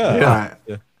 man. Yeah. All right.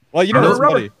 Yeah. Well, you know what's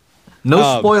funny?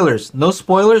 No spoilers. No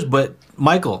spoilers, but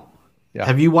Michael, Yeah.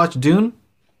 have you watched Dune?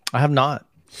 I have not.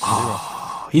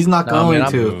 He's not No, I going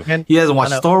mean, to. He hasn't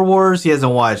watched Star Wars. He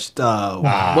hasn't watched what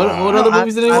other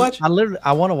movies did he watch?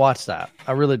 I want to watch that.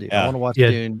 I really do. Yeah. I want to watch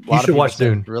Yeah, Dune. you should watch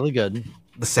Dune. Really good.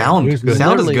 The sound. It was good. The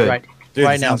sound is Literally good. Right, Dude,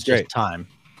 right it now, sounds it's just great. time.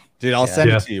 Dude, I'll send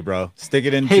Yeah. it to you, bro. Stick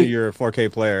it into your 4K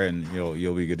player and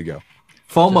you'll be good to go.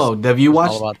 FOMO. Have you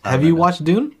watched? all about that Have right you now. watched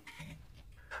Dune?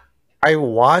 I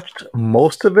watched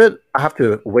most of it. I have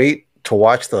to wait to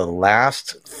watch the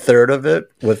last third of it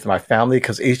with my family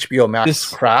because HBO Max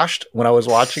crashed when I was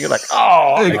watching it. Like, It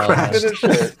I crashed. couldn't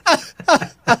finish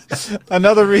it.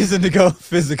 Another reason to go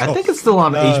physical. I think it's still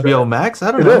on HBO Max.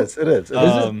 I don't It know. is. It is.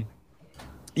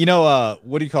 You know,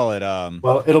 what do you call it?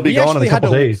 Well, it'll be we gone in actually a had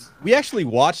couple to- days. We actually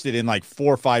watched it in like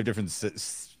 4 or 5 different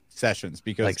sessions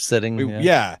because Like sitting. we, yeah.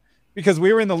 yeah, because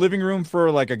we were in the living room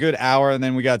for like a good hour, and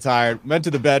then we got tired, went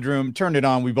to the bedroom, turned it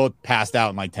on. We both passed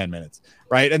out in like 10 minutes,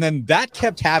 right? And then that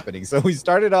kept happening. So we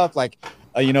started off like,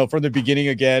 from the beginning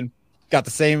again, got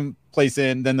the same place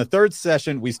in. Then the third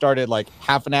session, we started like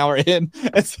half an hour in.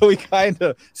 And so we kind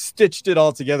of stitched it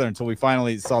all together until we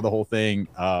finally saw the whole thing,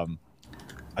 I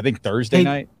think Thursday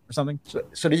night or something.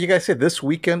 So did you guys say this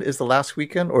weekend is the last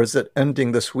weekend, or is it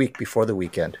ending this week before the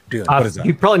weekend? Dune. What is that?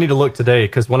 You probably need to look today,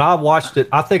 because when I watched it,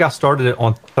 I think I started it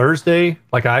on Thursday.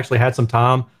 Like, I actually had some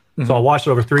time. So I watched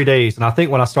it over 3 days. And I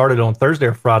think when I started on Thursday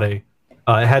or Friday,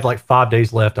 it had like 5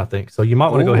 days left, I think. So you might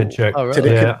want to go ahead and check. Oh,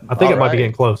 really? Yeah, I think it might be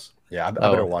getting close. Yeah, I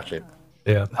better watch it.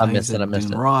 Yeah. I missed it.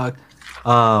 Rock.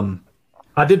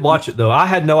 I did watch it, though. I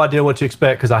had no idea what to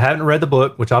expect because I hadn't read the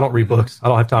book, which I don't read books. I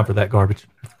don't have time for that garbage.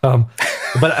 And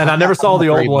I never saw the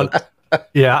old one.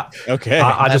 Yeah. Okay.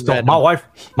 I just don't. My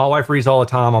wife reads all the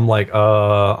time. I'm like,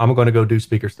 I'm going to go do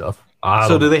speaker stuff.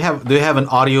 So do they have an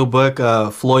audiobook,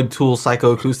 Floyd Toole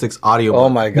Psychoacoustics audiobook? Oh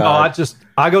my god! No,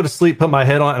 I go to sleep, put my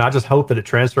head on, and I just hope that it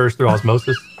transfers through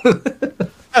osmosis.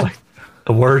 Like,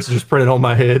 the words are just printed on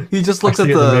my head. He just looks at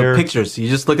the pictures. You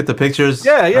just look at the pictures.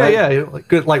 Yeah. Like,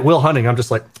 good, like Will Hunting. I'm just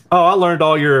like, oh, I learned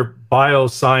all your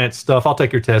bioscience stuff. I'll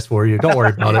take your test for you. Don't worry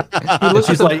about it.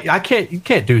 She's like, you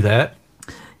can't do that.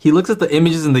 He looks at the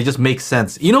images and they just make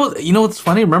sense. You know what's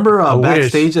funny? Remember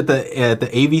backstage at the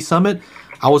AV Summit,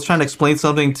 I was trying to explain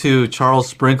something to Charles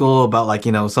Sprinkle about like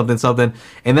something,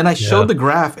 and then I showed the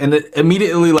graph, and it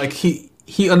immediately like he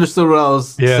understood what I was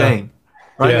saying.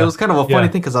 Right? Yeah. It was kind of a funny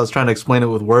thing because I was trying to explain it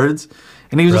with words,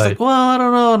 and he was just like, "Well, I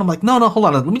don't know," and I'm like, "No, hold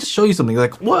on, let me just show you something."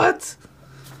 Like, what?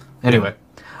 Anyway,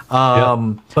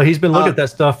 but he's been looking at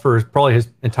that stuff for probably his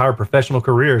entire professional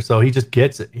career, so he just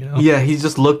gets it. Yeah, he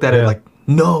just looked at it like,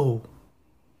 no,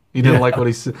 he didn't like what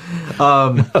he said.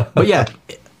 But yeah,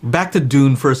 back to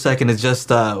Dune for a second. It's just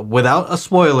without a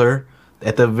spoiler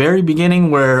at the very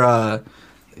beginning where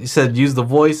he said use the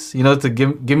voice, to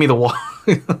give me the water.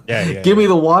 Give me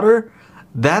the water.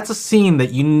 That's a scene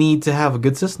that you need to have a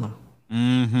good system.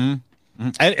 Mm-hmm.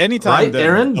 Anytime, right,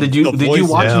 Erin? Did you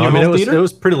watch in your home theater? It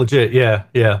was pretty legit.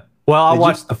 Yeah. Well, I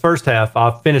watched the first half.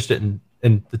 I finished it in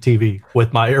the TV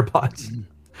with my AirPods.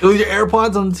 It was your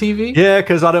AirPods on the TV? Yeah,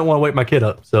 because I didn't want to wake my kid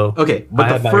up. So okay,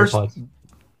 but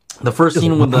the first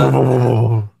scene with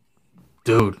the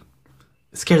dude,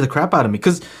 it scared the crap out of me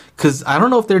because I don't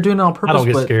know if they're doing it on purpose. I don't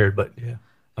get scared, but yeah.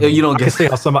 You don't I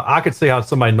could see how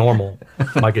somebody normal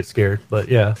might get scared, but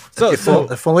yeah. So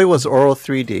if only it was Oro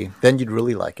 3D, then you'd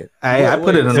really like it. I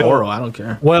put it in Oro. I don't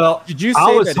care. Well, did you?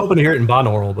 I was hoping to hear it in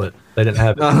binaural, but they didn't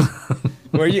have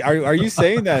it. Are you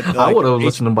saying that like, I would have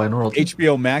listened to binaural?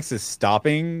 HBO Max is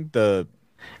stopping the?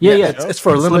 Yeah. It's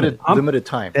for a limited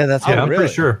time. Yeah, that's I'm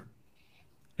pretty sure.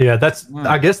 Yeah, that's.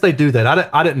 I guess they do that.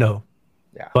 I didn't know.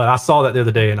 Yeah, but I saw that the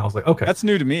other day, and I was like, okay, that's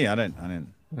new to me. I didn't.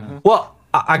 Well,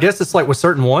 I guess it's like with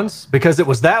certain ones because it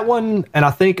was that one, and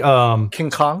I think King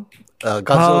Kong,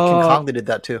 Godzilla, King Kong, they did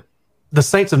that too. The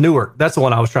Saints of Newark. That's the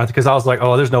one I was trying to, because I was like,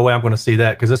 oh, there's no way I'm going to see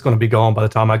that because it's going to be gone by the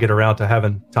time I get around to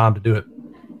having time to do it.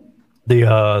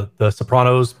 The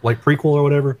Sopranos like prequel or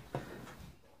whatever.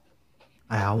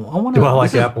 I want to. Do I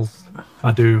like apples?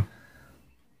 I do.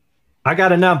 I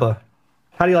got a number.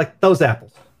 How do you like those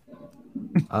apples?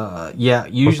 Yeah,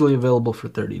 usually available for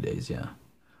 30 days. Yeah,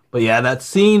 but yeah, that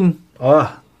scene.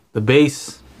 The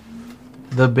bass.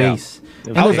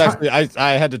 Yeah.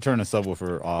 I had to turn the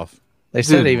subwoofer off. They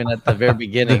said even at the very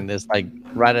beginning, this like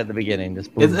right at the beginning,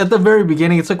 just boom. It's at the very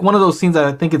beginning. It's like one of those scenes that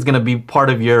I think is going to be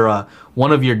part of your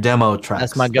one of your demo tracks.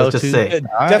 That's my go-to. Let's just say.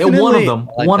 Definitely. One of them.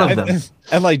 Like one that. of them.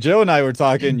 And like Joe and I were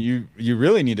talking, you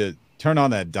really need to turn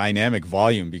on that dynamic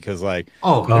volume because like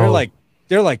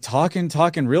they're like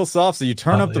talking real soft. So you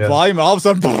turn up the volume, all of a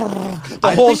sudden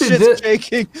the whole shit's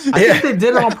shaking. I think they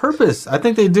did it on purpose. I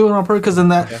think they do it on purpose because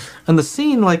in the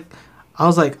scene, like I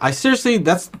was like, I seriously,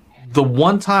 that's the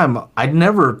one time I'd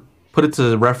never put it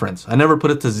to reference. I never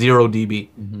put it to 0 dB.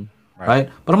 Mm-hmm. Right?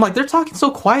 But I'm like, they're talking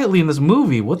so quietly in this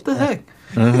movie. What the heck?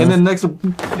 Mm-hmm. And then next, you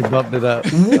bumped it up.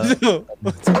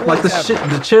 Like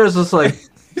the chair's just like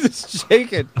just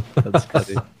shaking. That's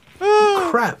funny.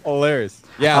 Crap. Hilarious.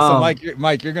 Yeah. So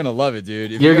Mike, you're gonna love it,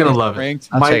 dude. If you're gonna love it.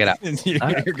 I'll check it out.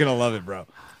 You're gonna love it, bro.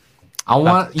 I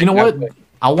want. You know what?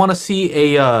 I want to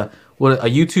see a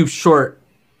YouTube short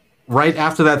right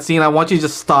after that scene. I want you to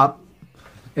just stop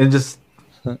and just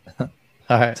all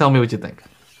right. Tell me what you think.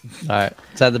 All right.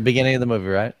 It's at the beginning of the movie,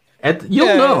 right?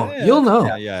 You'll know. You'll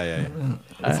know. Yeah.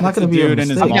 It's not going to be a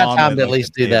mistake. I've got time to at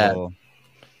least do that.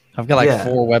 I've got like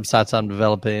 4 websites I'm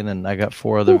developing, and I got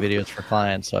 4 other videos for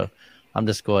clients. So I'm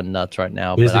just going nuts right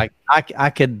now. But I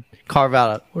could carve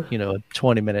out a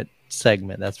 20-minute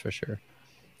segment. That's for sure.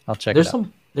 I'll check There's it out.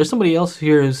 there's somebody else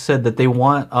here who said that they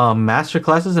want master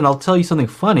classes, and I'll tell you something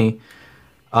funny.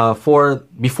 For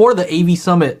before the AV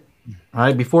Summit,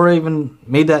 right? Before I even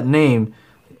made that name,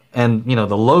 and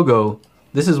the logo,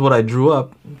 this is what I drew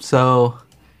up. So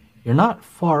you're not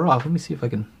far off. Let me see if I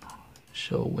can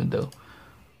show a window.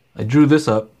 I drew this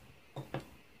up.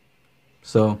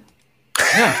 So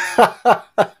yeah,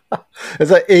 Is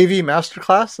that AV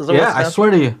Masterclass? Is that yeah. I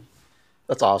swear to you,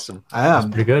 that's awesome. I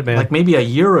am pretty good, man. Like maybe a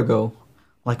year ago.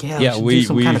 Like Yeah, we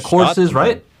should do some kind of courses, shot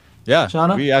right? Yeah,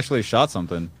 Shauna? we actually shot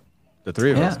something. The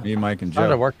three of us, me, Mike, and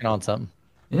Started Joe. working on something.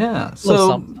 Yeah. Little So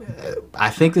something. I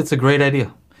think it's a great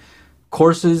idea.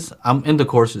 Courses. I'm into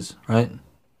courses, right?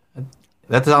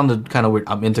 That sounded kind of weird.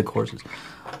 I'm into courses.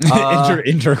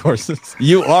 Intercourses.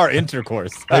 You are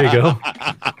intercourse. There you go.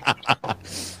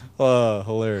 Oh,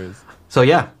 hilarious. So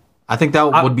yeah, I think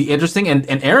that would be interesting. And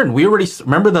Aaron, we already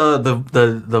remember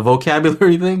the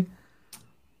vocabulary thing.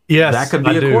 Yes, That could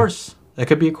be a course. That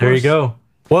could be a course. There you go.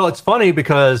 Well, it's funny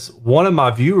because one of my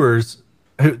viewers,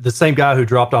 the same guy who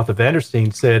dropped off the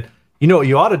Vanderstein, said, what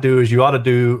you ought to do is you ought to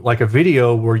do like a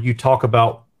video where you talk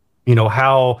about,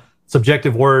 how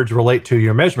subjective words relate to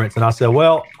your measurements. And I said,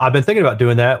 well, I've been thinking about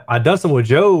doing that. I've done some with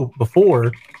Joe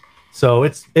before. So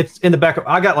it's in the back of,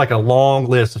 I got like a long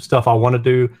list of stuff I want to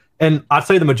do. And I'd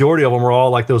say the majority of them are all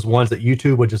like those ones that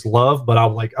YouTube would just love, but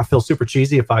I feel super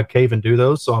cheesy if I cave and do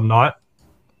those. So I'm not.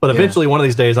 But eventually, one of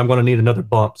these days, I'm going to need another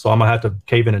bump, so I'm going to have to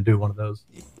cave in and do one of those.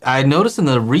 I noticed in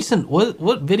the recent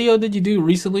what video did you do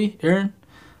recently, Aaron?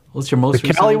 What's your most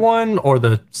The Cali one or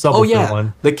the subwoofer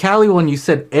one? The Cali one. You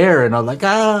said air, and I was like,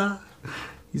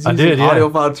 He's I using did, yeah.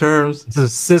 audiophile terms. It's a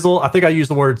sizzle. I think I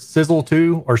used the word sizzle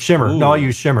too, or shimmer. Ooh. No, I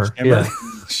use shimmer. Yeah.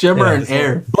 Shimmer and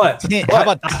air. But How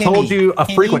about I told you a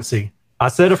frequency. I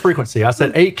said a frequency. I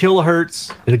said 8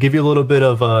 kilohertz. It'll give you a little bit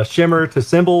of shimmer to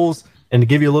cymbals and to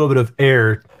give you a little bit of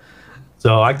air.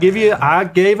 So I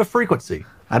gave a frequency.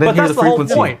 I didn't hear the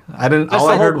frequency. Point. I didn't. That's all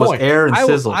the I heard whole was point. air and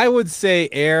sizzle. I would say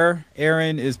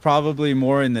Aaron is probably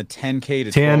more in the 10K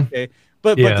to 10. 12K.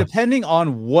 But depending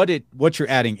on what you're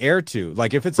adding air to,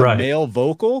 like if it's a male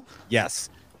vocal, yes.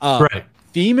 Right.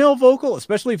 Female vocal,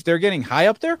 especially if they're getting high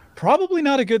up there, probably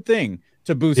not a good thing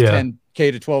to boost 10K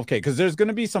to 12K because there's going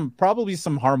to be probably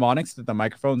some harmonics that the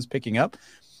microphone's picking up.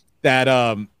 That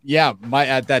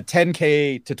at that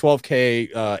 10K to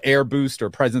 12K air boost or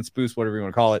presence boost, whatever you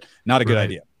want to call it, not a good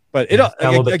idea. But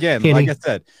again, like I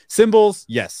said, cymbals,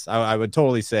 yes, I would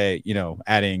totally say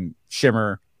adding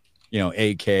shimmer,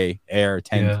 8K air,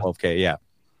 10, 12K, yeah.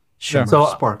 Shimmer, so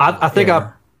sparkle, I think air.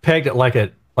 I pegged it like a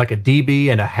dB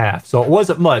and a half. So it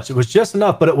wasn't much. It was just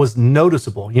enough, but it was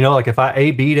noticeable. Like if I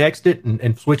A/B'd X'd it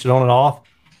and switched it on and off,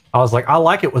 I was like, I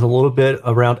like it with a little bit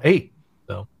around 8.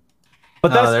 So, but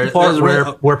that's the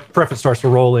part where preference starts to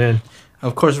roll in.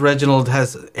 Of course, Reginald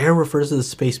has air refers to the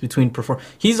space between perform.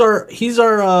 He's our.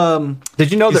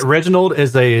 Did you know that Reginald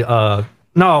is a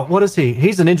no? What is he?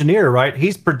 He's an engineer, right?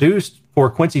 He's produced for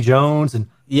Quincy Jones and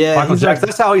Michael Jackson.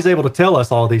 That's how he's able to tell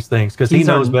us all these things because he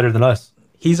knows better than us.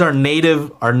 He's our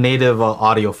native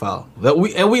audiophile.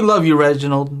 We love you,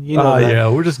 Reginald. You know that. Yeah,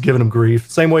 we're just giving him grief.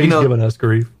 Same way he's giving us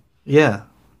grief. Yeah.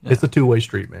 It's a two-way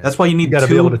street, man. That's why you need gotta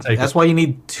be able to take That's why you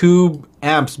need 2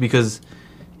 amps because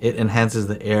it enhances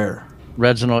the air.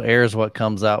 Reginald air is what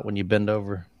comes out when you bend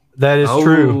over. That is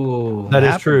true. That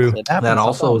is true. That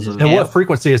also is. And what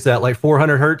frequency is that? Like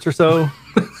 400 hertz or so?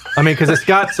 I mean, because it's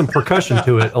got some percussion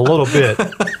to it a little bit.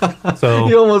 So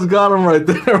you almost got him right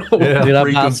there. Yeah. Dude,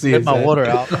 I'm spit my water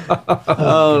out.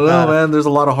 Oh no, man! There's a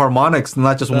lot of harmonics,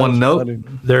 not just one note. Funny.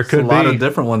 there could a be lot of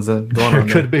different ones going on. There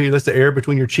could be. That's the air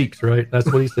between your cheeks, right? That's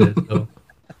what he said. So.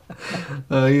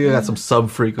 You got some sub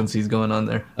frequencies going on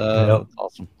there. That's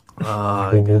awesome.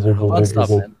 Fun stuff,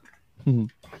 man.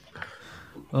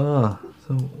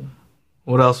 So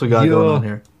what else we got going on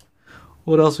here?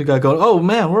 What else we got going? Oh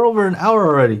man, we're over an hour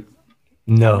already.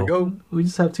 No, We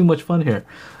just have too much fun here.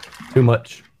 too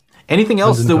much. Anything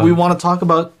else that we want to talk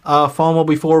about FOMO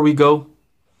before we go?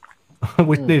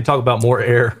 We need to talk about more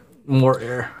air. More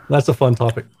air. That's a fun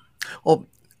topic. Well,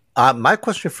 my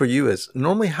question for you is: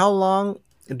 normally, how long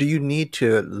do you need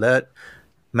to let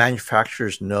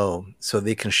manufacturers know so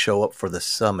they can show up for the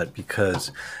summit?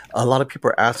 Because a lot of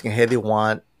people are asking, hey, they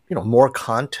want more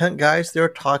content, guys. They're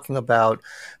talking about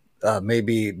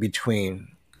maybe between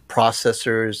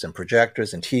processors and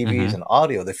projectors and TVs and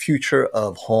audio, the future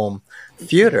of home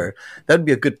theater. That'd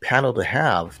be a good panel to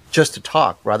have just to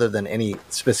talk rather than any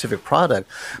specific product.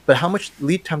 But how much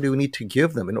lead time do we need to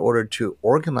give them in order to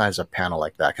organize a panel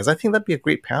like that? Because I think that'd be a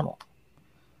great panel.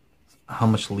 How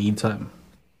much lead time?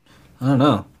 I don't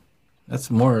know.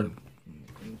 That's more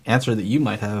answer that you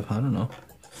might have. I don't know.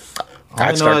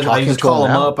 I know. I just call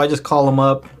them up. I just call them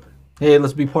up. Hey,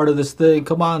 let's be part of this thing.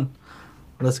 Come on,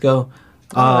 let's go.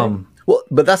 Well,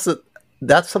 but that's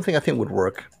something I think would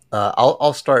work.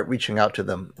 I'll start reaching out to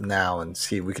them now and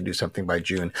see if we can do something by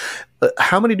June.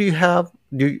 How many do you have?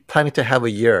 Do you planning to have a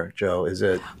year, Joe? Is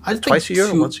it twice a year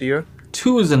or once a year?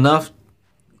 2 is enough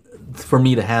for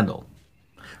me to handle.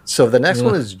 So the next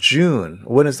one is June.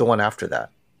 When is the one after that?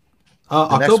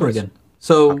 October again.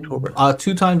 So October.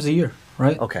 2 times a year,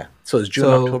 right? Okay. So it's June,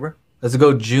 October? Let's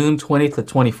go June 20th to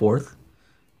 24th.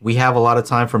 We have a lot of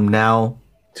time from now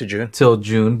to June till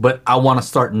June, but I want to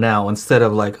start now instead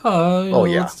of like,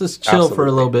 let's just chill for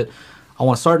a little bit. I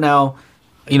want to start now.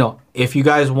 If you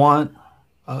guys want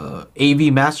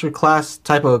AV masterclass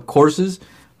type of courses,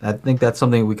 I think that's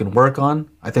something we can work on.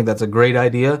 I think that's a great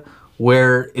idea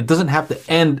where it doesn't have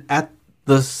to end at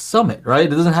the summit, right?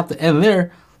 It doesn't have to end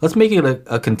there. Let's make it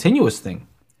a continuous thing.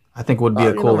 I think would be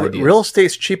a cool idea. Real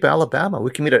estate's cheap in Alabama.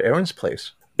 We can meet at Erin's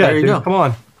place. Yeah, there you go. Come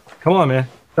on, man.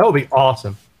 That would be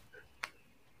awesome.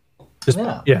 Just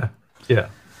yeah.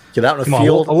 Get out in the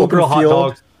field. We'll grill hot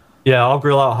dogs. Yeah, I'll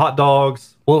grill out hot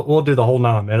dogs. We'll do the whole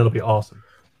 9, man. It'll be awesome.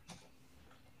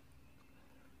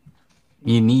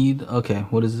 You need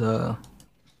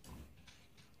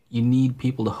you need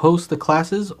people to host the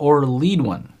classes or lead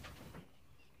one?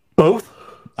 Both.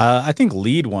 I think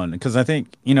lead one because I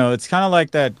think it's kind of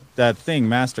like that thing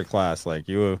masterclass like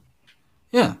you.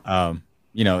 Yeah.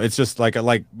 It's just like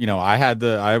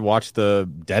I watched the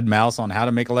Dead Mouse on how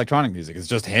to make electronic music. It's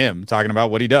just him talking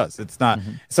about what he does. It's not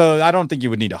so I don't think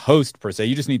you would need a host per se.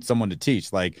 You just need someone to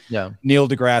teach, like Neil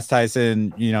deGrasse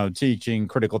Tyson, teaching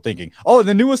critical thinking. Oh,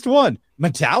 the newest one,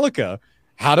 Metallica,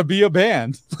 how to be a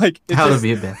band. Like to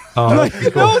be a band. No,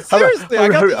 seriously, I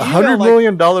got $100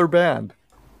 million band.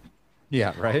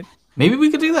 Yeah, right. Maybe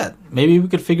we could do that. Maybe we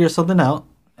could figure something out.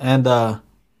 And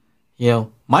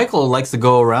Michael likes to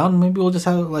go around. Maybe we'll just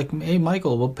have hey,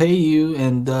 Michael, we'll pay you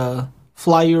and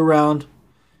fly you around.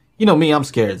 You know me, I'm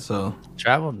scared. So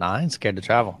travel? No, I ain't scared to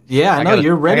travel. Yeah, I know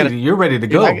you're ready. You're ready to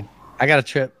go. I got a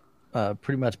trip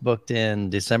pretty much booked in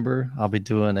December. I'll be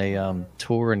doing a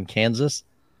tour in Kansas,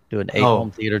 doing 8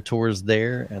 home theater tours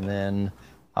there, and then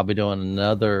I'll be doing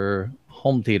another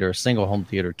single home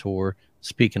theater tour.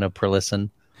 Speaking of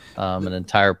Perlisten, an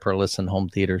entire Perlisten home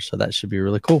theater, so that should be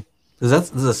really cool.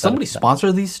 Does somebody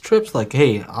sponsor these trips? Like,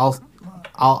 hey,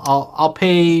 I'll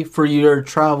pay for your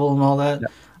travel and all that. Yeah.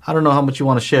 I don't know how much you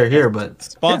want to share here, but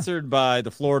sponsored by the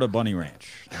Florida Bunny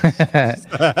Ranch.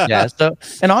 Yeah. So,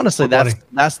 and honestly,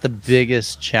 that's the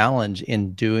biggest challenge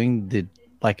in doing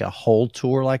a whole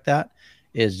tour like that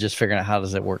is just figuring out how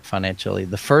does it work financially.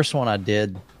 The first one I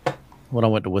did when I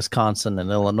went to Wisconsin and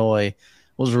Illinois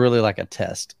was really like a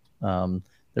test. There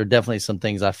are definitely some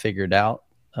things I figured out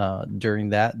during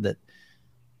that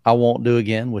I won't do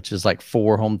again, which is like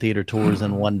 4 home theater tours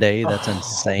in one day. That's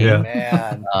insane. Yeah.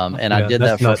 Man. And I did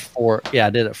that for nuts. 4. Yeah, I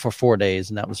did it for 4 days,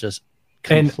 and that was just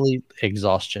complete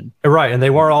exhaustion. Right, and they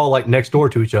weren't all like next door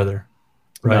to each other.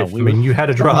 Right. No, you had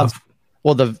to drive.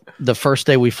 Well, the first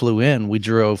day we flew in, we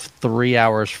drove 3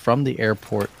 hours from the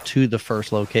airport to the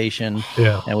first location.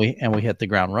 Yeah. And we hit the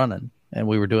ground running. And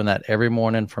we were doing that every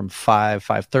morning from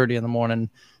 5:30 in the morning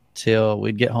till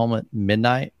we'd get home at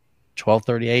midnight,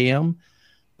 12:30 a.m.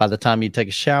 By the time you take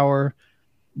a shower,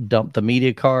 dump the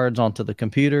media cards onto the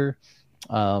computer,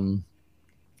 and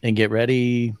get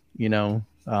ready,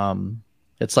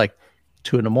 it's like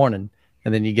 2 in the morning,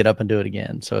 and then you get up and do it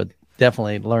again. So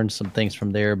definitely learned some things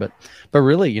from there. But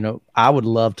really, I would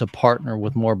love to partner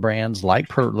with more brands like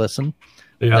Perlisten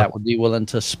that would be willing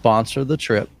to sponsor the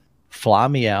trip, fly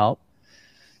me out.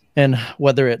 And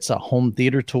whether it's a home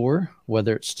theater tour,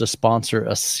 whether it's to sponsor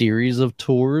a series of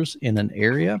tours in an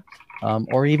area,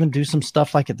 or even do some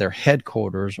stuff like at their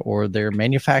headquarters or their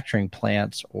manufacturing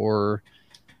plants, or,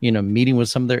 meeting with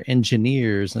some of their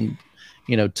engineers. And,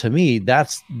 to me,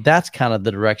 that's kind of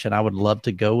the direction I would love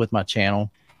to go with my channel.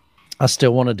 I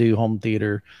still want to do home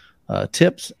theater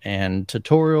tips and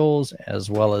tutorials as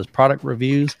well as product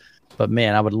reviews. But,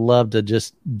 man, I would love to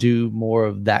just do more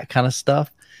of that kind of stuff.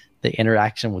 The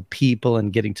interaction with people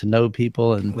and getting to know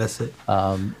people, and that's it.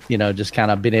 Just kind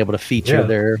of being able to feature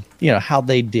their, how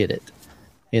they did it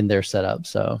in their setup.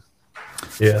 So,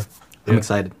 I'm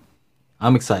excited.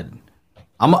 I'm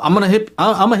gonna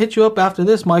hit you up after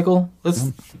this, Michael.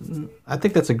 I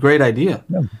think that's a great idea.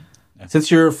 Yeah. Since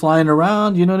you're flying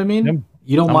around, you know what I mean. Yeah.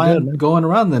 You don't mind going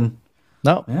around, then?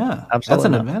 No. Yeah, absolutely. That's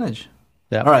an advantage.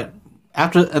 Yeah. All right.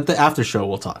 At the after show,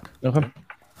 we'll talk. Okay.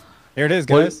 Here it is,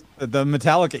 guys. The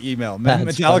Metallica email.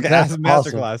 That's Metallica that's Acid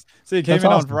awesome. Masterclass. So you came That's in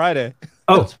on awesome. Friday.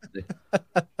 Oh,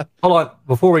 hold on.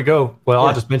 Before we go, well,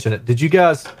 I'll just mention it. Did you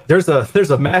guys? There's a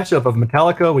matchup of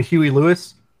Metallica with Huey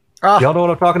Lewis. Y'all know what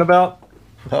I'm talking about?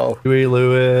 Oh, Huey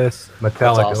Lewis,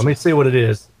 Metallica. awesome. Let me see what it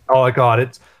is. Oh my God,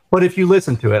 it's. But if you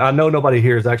listen to it, I know nobody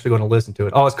here is actually going to listen to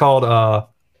it. Oh, it's called.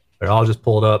 Here, I'll just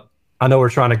pull it up. I know we're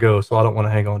trying to go, so I don't want to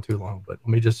hang on too long. But let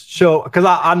me just show, because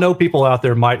I know people out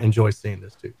there might enjoy seeing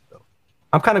this too. So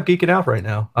I'm kind of geeking out right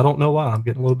now. I don't know why. I'm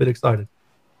getting a little bit excited.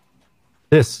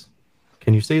 This,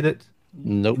 can you see that?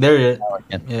 Nope. There it is.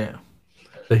 can. Yeah.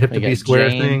 The hip to We be got square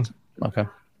James. thing. Okay.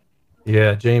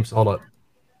 Yeah, James, hold up.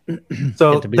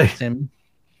 So Get to be they, Tim.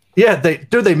 yeah,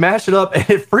 they mash it up and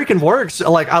it freaking works.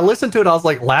 Like I listened to it, I was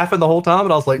like laughing the whole time,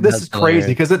 and I was like, this That's is crazy hilarious.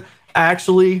 because it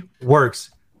actually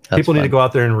works. That's People need to fun. go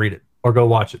out there and read it or go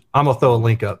watch it. I'm gonna throw a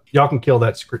link up. Y'all can kill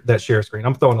that that share screen.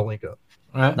 I'm throwing a link up.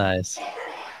 All right. Nice.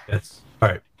 Yes. All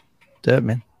right. Do it,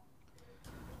 man.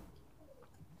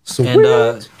 So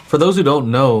And for those who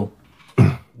don't know,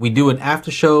 we do an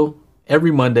after show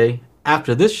every Monday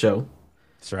after this show,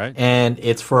 That's right. and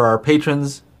it's for our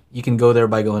patrons. You can go there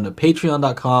by going to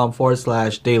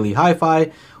patreon.com/daily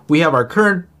hi-fi. We have our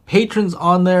current patrons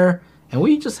on there, and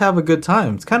we just have a good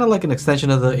time. It's kind of like an extension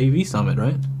of the AV Summit,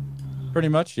 right? Pretty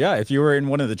much, yeah. If you were in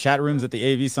one of the chat rooms at the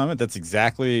AV Summit, that's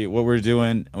exactly what we're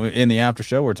doing in the after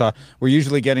show. We're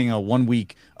usually getting a 1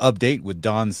 week update with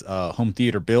Don's home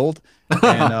theater build.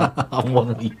 And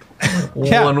 1 week.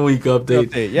 Yeah. 1 week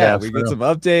update. Yeah, Yeah, we for get real. some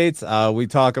updates. We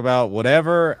talk about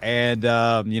whatever, and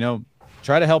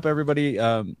try to help everybody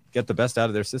get the best out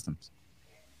of their systems.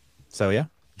 So yeah,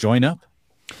 join up.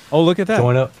 Oh, look at that!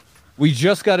 join up. We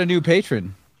just got a new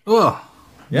patron. Oh,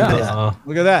 Yeah, Nuh-uh.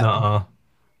 look at that. Nuh-uh.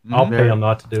 I'll pay them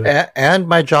not to do it. and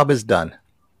my job is done.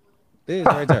 It's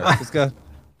right there.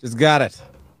 Just got it.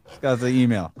 Just got the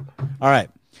email. All right.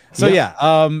 So yeah.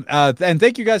 And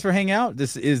thank you guys for hanging out.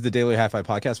 This is the Daily Hi-Fi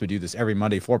Podcast. We do this every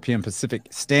Monday, 4 p.m. Pacific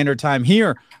Standard Time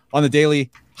here on the Daily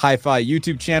Hi-Fi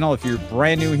YouTube channel. If you're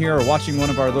brand new here or watching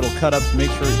one of our little cut-ups, make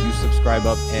sure you subscribe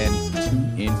up and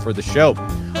tune in for the show.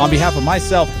 On behalf of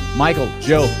myself, Michael,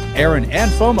 Joe, Erin, and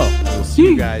FOMO, we'll see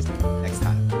you guys next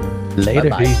time. Later.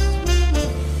 Bye-bye. Peace.